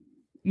and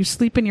you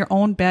sleep in your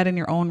own bed in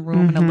your own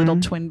room in a little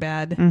twin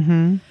bed.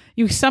 Mm-hmm.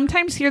 You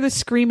sometimes hear the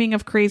screaming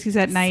of crazies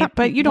at night,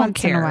 but you don't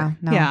care. In a while,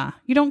 no. Yeah,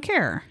 you don't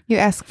care. You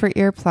ask for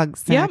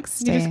earplugs the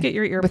next day. You just get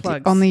your earplugs.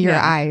 With only your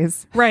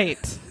eyes.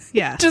 Right.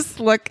 Yeah. Just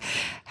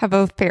have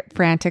a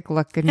frantic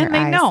look in your eyes.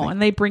 And they know,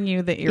 and they bring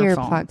you the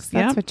earphones.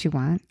 That's what you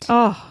want.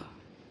 Oh,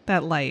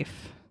 that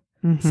life.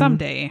 Mm-hmm.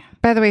 Someday.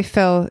 By the way,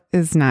 Phil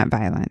is not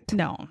violent.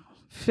 No,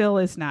 Phil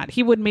is not.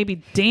 He would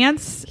maybe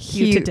dance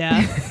you to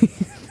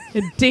death.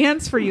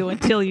 Dance for you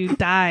until you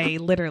die,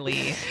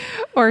 literally.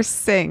 Or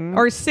sing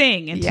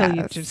until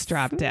you just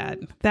drop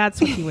dead. That's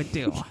what he would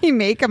do. He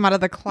make him out of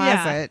the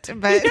closet.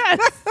 But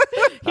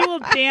He will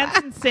dance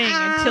and sing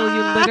until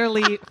you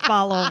literally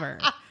fall over.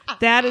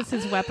 That is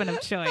his weapon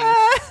of choice.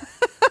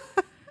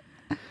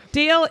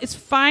 Dale is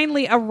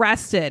finally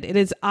arrested. It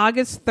is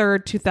August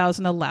 3rd,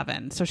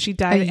 2011. So she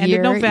died end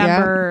of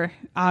November,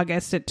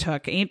 August it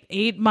took.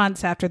 8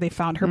 months after they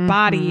found her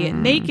body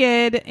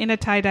naked in a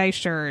tie-dye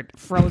shirt,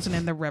 frozen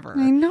in the river.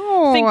 I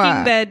know.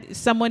 Thinking that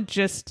someone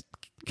just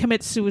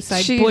commits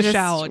suicide, She bush just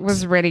out.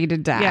 was ready to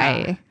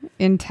die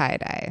in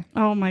tie-dye.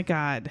 Oh my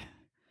God.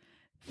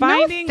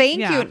 No, thank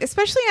you.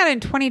 Especially not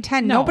in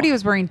 2010. No. Nobody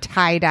was wearing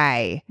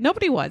tie-dye.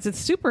 Nobody was. It's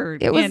super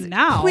It was in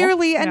now.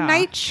 clearly a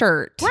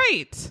nightshirt.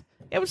 Right.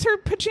 It was her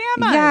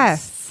pajamas.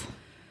 Yes.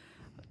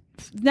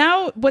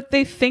 Now, what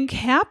they think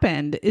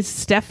happened is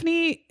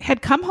Stephanie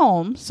had come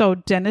home. So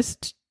Dennis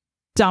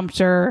dumped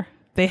her.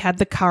 They had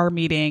the car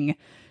meeting.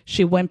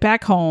 She went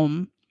back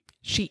home.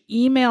 She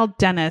emailed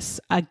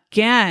Dennis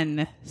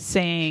again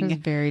saying, She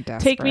was very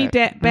desperate. take me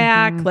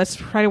back. Let's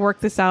try to work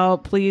this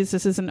out. Please,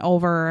 this isn't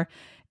over.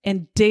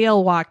 And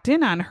Dale walked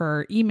in on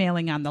her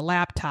emailing on the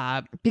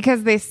laptop.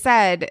 Because they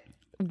said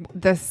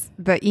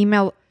the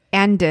email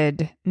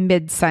ended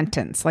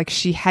mid-sentence. Like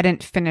she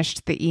hadn't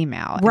finished the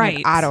email. Right. And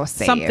it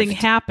auto-saved. Something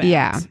happened.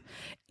 Yeah.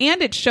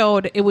 And it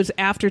showed it was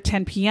after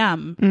 10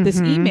 p.m., this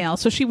email.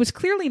 So she was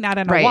clearly not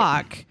on a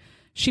walk.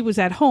 She was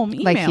at home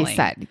emailing. Like he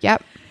said.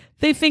 Yep.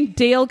 They think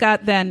Dale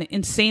got then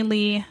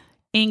insanely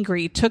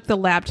angry, took the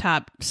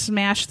laptop,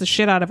 smashed the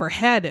shit out of her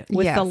head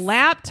with the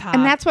laptop.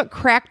 And that's what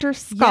cracked her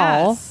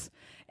skull. Yes.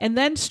 And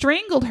then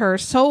strangled her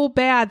so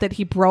bad that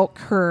he broke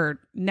her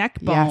neck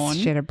bone. Yes,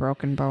 she had a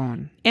broken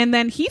bone. And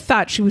then he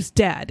thought she was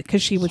dead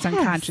because she was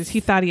unconscious. He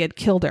thought he had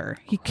killed her.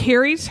 He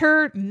carries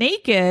her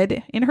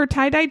naked in her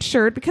tie-dyed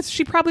shirt because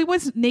she probably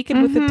was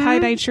naked with the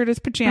tie-dyed shirt as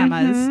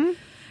pajamas.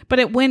 But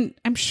it went,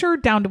 I'm sure,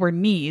 down to her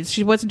knees.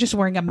 She wasn't just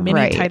wearing a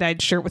mini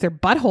tie-dyed shirt with her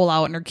butthole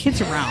out and her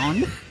kids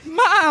around.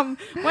 Mom,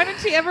 why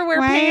don't you ever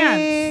wear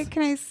pants?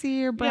 Can I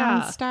see your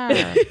brown star?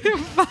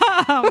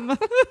 Mom,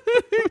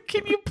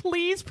 can you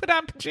please put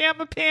on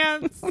pajama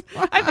pants?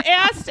 I've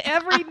asked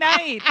every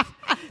night.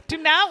 Do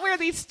not wear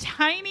these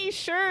tiny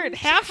shirts,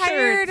 half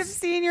Tired of shirts.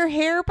 seeing your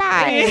hair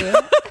pie.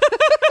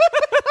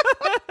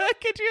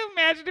 Could you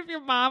imagine if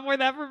your mom wore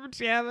that for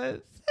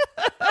pajamas?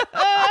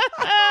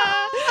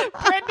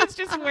 Brenda's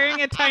just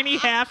wearing a tiny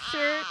half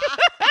shirt.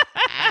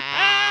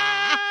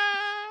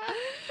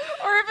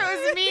 Or if it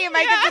was me,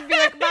 my kids would be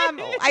like,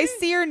 Mom, I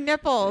see your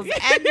nipples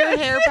and your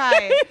hair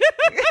pie.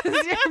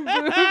 Because your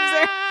boobs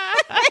are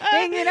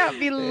hanging out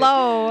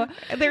below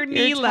Their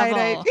knee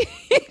level.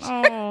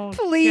 Oh,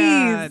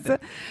 Please God.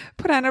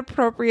 put on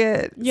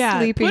appropriate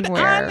sleeping put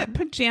wear. on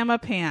pajama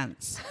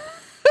pants.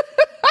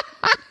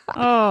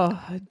 Oh,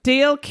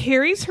 Dale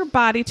carries her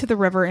body to the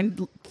river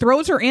and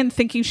throws her in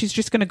thinking she's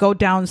just going to go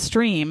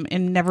downstream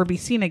and never be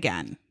seen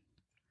again.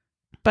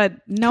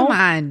 But no. Come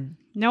on,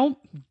 Nope.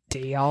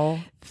 Dale.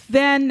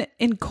 Then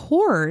in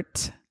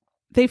court,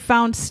 they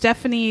found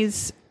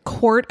Stephanie's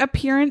court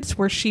appearance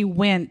where she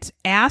went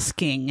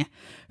asking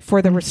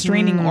for the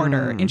restraining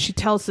order. And she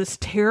tells this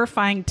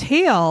terrifying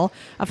tale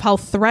of how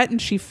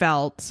threatened she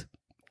felt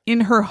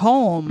in her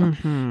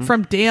home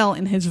from Dale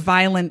in his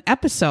violent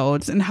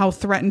episodes and how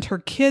threatened her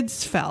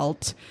kids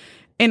felt.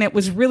 And it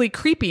was really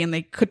creepy and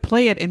they could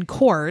play it in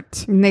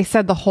court. And they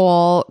said the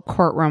whole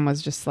courtroom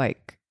was just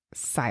like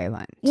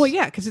silent. Well,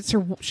 yeah, because it's her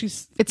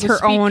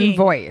her own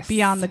voice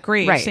beyond the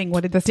grave, right. saying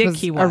what a this dick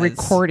was he was. A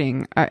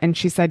recording, and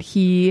she said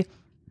he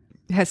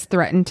has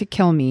threatened to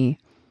kill me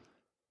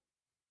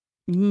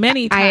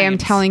many times. I am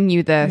telling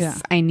you this. Yeah.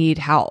 I need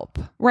help.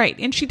 Right,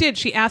 and she did.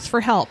 She asked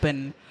for help,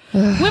 and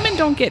women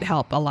don't get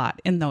help a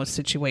lot in those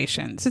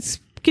situations. It's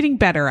getting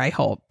better, I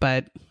hope,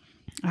 but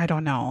I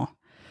don't know.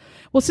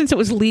 Well, since it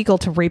was legal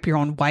to rape your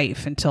own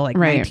wife until like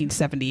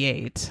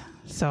 1978.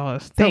 So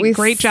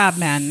great job,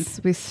 men.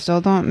 We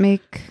still don't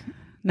make...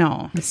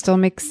 No. We still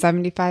make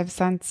 75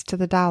 cents to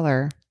the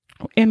dollar.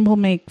 And we'll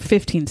make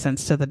 15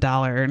 cents to the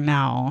dollar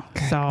now.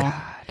 God.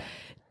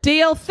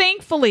 Dale,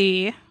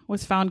 thankfully,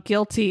 was found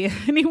guilty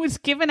and he was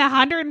given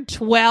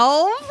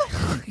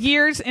 112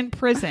 years in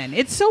prison.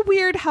 It's so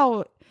weird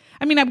how...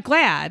 I mean, I'm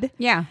glad.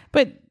 Yeah.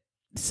 But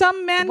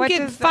some men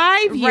get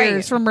 5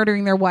 years for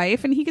murdering their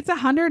wife and he gets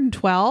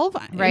 112.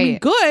 Right. I mean,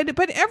 good,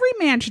 but every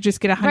man should just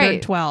get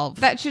 112.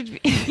 That should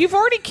be... You've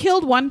already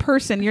killed one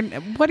person.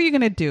 What are you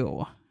going to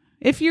do?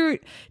 If you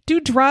do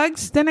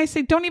drugs, then I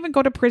say don't even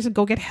go to prison.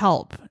 Go get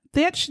help.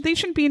 They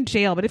shouldn't be in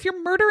jail. But if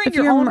you're murdering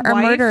your own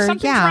wife,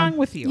 something's wrong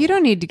with you. You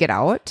don't need to get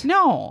out.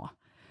 No.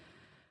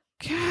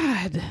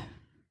 God.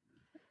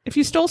 If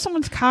you stole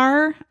someone's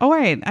car,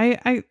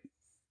 I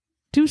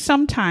do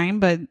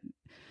sometime, but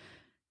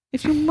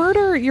if you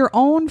murder your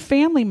own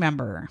family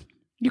member,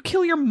 you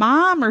kill your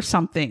mom or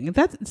something,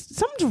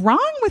 something's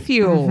wrong with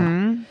you.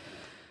 Mm-hmm.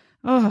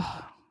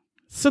 Oh.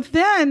 So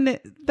then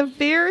the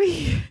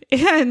very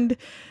end,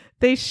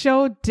 they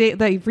showed the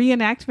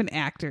reenactment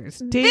actors.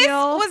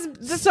 Dale this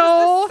was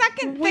the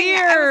second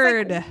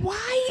weird. Thing. I was like,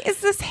 why is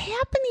this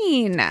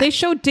happening? They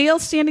showed Dale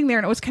standing there,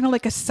 and it was kind of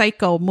like a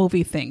Psycho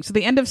movie thing. So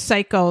the end of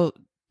Psycho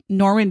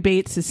Norman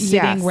Bates is sitting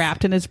Yes.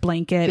 wrapped in his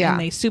blanket, Yeah. and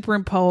they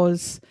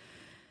superimpose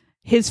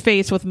his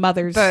face with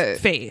Mother's The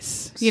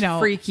face.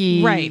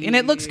 freaky- right? And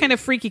it looks kind of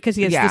freaky because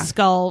he has Yeah. the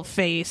skull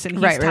face, and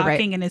he's Right, right,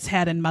 talking right. in his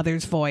head in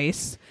Mother's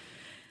voice.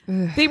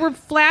 They were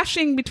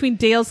flashing between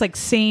Dale's like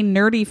sane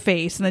nerdy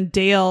face and then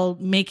Dale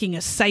making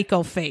a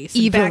psycho face,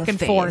 and Evil back and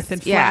face. forth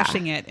and Yeah.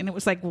 flashing it, and it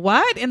was like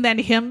what? And then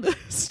him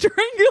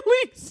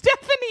strangling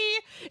Stephanie,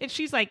 and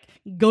she's like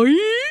going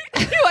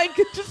like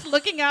just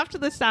looking off to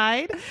the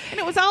side, and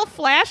it was all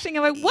flashing.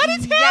 I'm like, what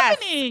is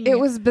happening? It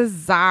was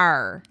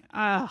bizarre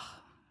Ugh.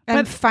 and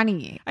But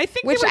funny. I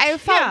think which they were- I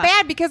felt yeah.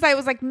 bad because I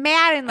was like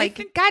mad and like,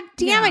 think- God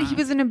damn it, yeah. he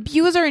was an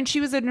abuser and she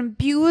was an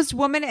abused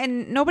woman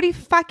and nobody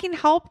fucking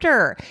helped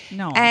her.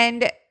 No.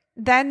 And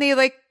then they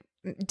like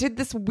did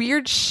this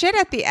weird shit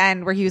at the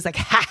end where he was like,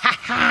 ha ha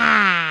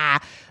ha,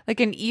 like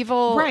an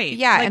evil, Right,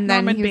 Yeah, like and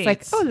then Norman he was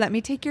Bates. like, oh, let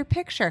me take your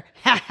picture,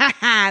 ha ha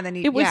ha. And then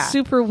he, It was yeah.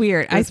 super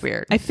weird. It was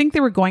weird. I think they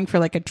were going for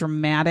like a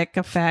dramatic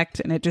effect,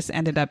 and it just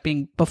ended up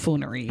being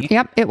buffoonery.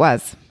 Yep, it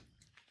was.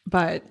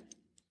 But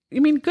I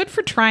mean, good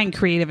for trying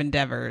creative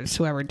endeavors,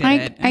 whoever did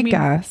it. I mean,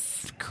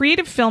 guess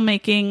creative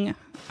filmmaking,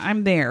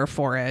 I'm there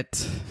for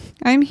it.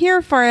 I'm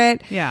here for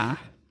it, Yeah.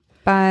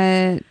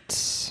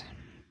 but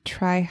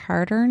try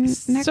harder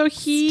next So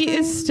he time.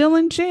 is still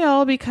in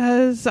jail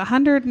because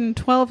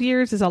 112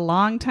 years is a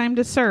long time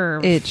to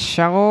serve. It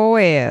sure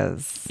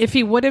is. If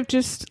he would have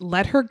just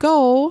let her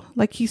go,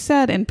 like he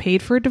said, and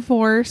paid for a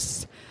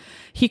divorce,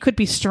 he could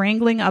be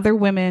strangling other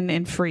women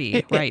and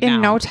free right now.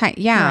 In no time.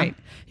 Yeah. Right.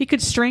 He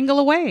could strangle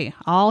away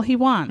all he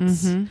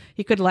wants.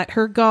 He could let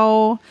her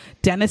go.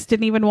 Dennis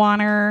didn't even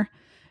want her.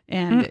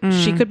 And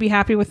she could be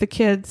happy with the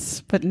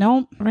kids. But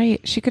no,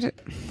 Right. She could.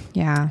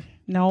 Yeah.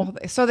 no.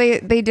 So they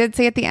did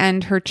say at the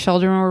end her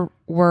children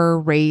were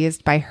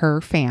raised by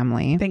her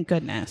family. Thank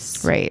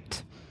goodness.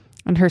 Right.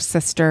 And her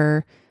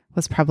sister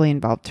was probably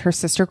involved. Her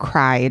sister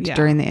cried Yeah.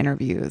 during the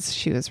interviews.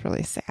 She was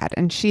really sad.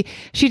 And she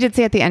did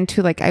say at the end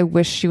too, like, I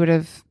wish she would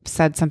have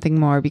said something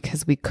more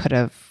because we could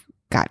have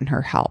gotten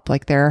her help.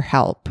 Like there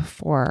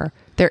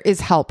is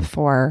help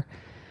for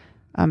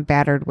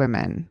battered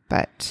women,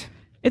 but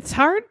It's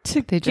hard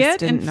to They just get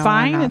didn't and know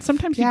find. And enough.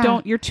 sometimes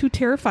Yeah. you're too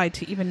terrified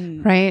to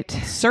even right.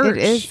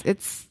 search.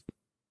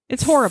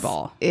 It's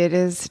horrible. It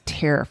is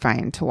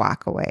terrifying to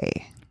walk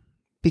away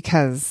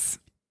because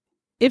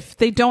If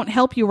they don't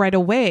help you right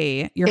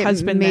away, your it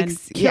husband then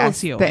kills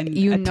yes, you that and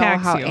you know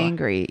attacks how you.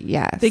 angry.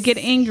 Yes, They get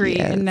angry he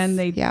and then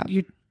is. Yeah.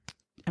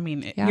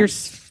 Yeah. you're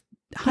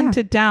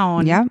hunted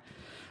down. Yeah.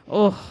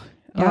 Oh,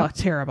 Yeah.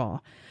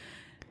 terrible.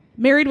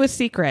 Married with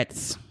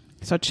Secrets.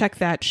 So check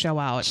that show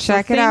out. So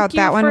Check it thank out. you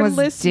That one for was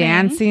listening.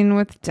 Dancing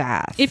with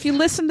Death. If you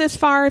listened this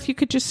far, if you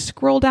could just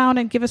scroll down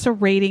and give us a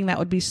rating, that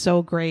would be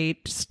so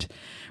great. Just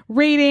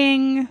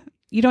rating.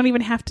 You don't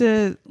even have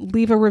to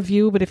leave a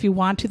review, but if you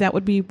want to, that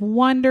would be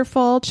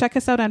wonderful. Check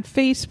us out on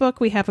Facebook.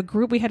 We have a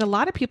group. We had a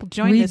lot of people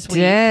join We this week,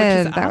 did.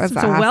 which is That awesome.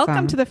 was So welcome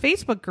awesome. to the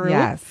Facebook group.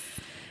 Yes.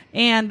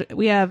 And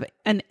we have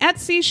an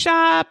Etsy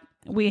shop.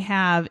 We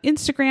have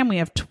Instagram. We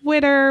have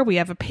Twitter. We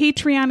have a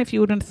Patreon if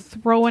you want to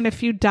throw in a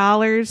few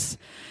dollars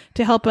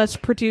to help us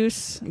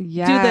produce, do the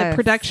Yes.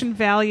 production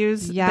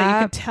values that you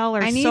can tell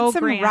are I need so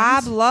some grand.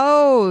 Rob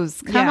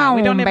Lowe's. Come Yeah, on,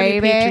 we don't have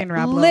any baby. Patreon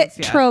Rob Lowe's yet.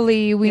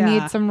 Literally, we Yeah.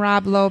 need some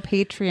Rob Lowe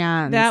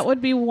Patreons. That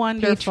would be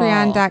wonderful.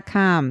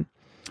 Patreon.com.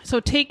 So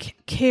take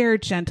care,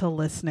 gentle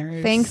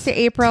listeners. Thanks to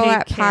April Take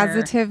at care.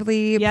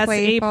 Positively Yes,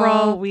 Playful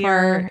April, we for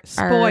are our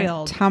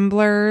spoiled.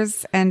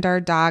 tumblers and our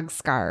dog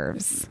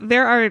scarves.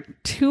 There are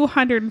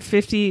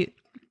 250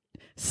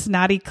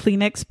 snotty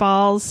Kleenex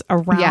balls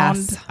around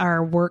Yes.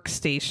 our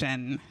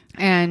workstation.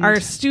 And Our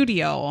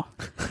studio.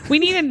 We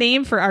need a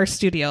name for our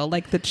studio,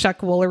 like the Chuck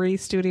Woolery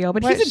studio,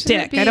 but what he's a should it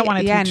dick. be? I don't want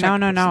to Yeah, do Chuck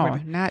no,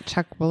 Woolery. not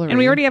Chuck Woolery. And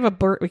we already have a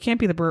Burt. We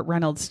can't be the Burt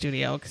Reynolds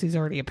studio because he's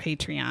already a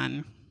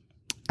Patreon.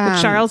 The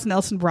Charles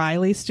Nelson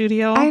Riley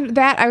studio.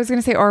 I was going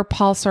to say, or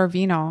Paul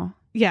Sorvino.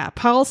 Yeah,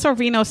 Paul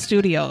Sorvino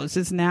Studios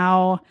is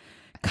now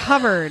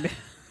covered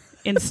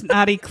in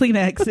snotty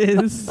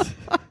Kleenexes.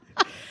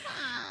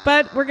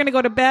 But we're going to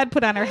go to bed,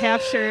 put on our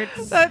half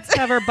shirts,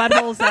 have our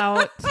buttholes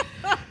out.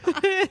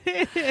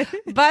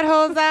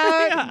 Buttholes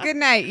out. Yeah. Good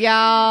night,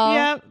 y'all.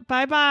 Yep.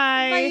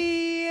 Bye-bye.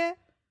 Bye.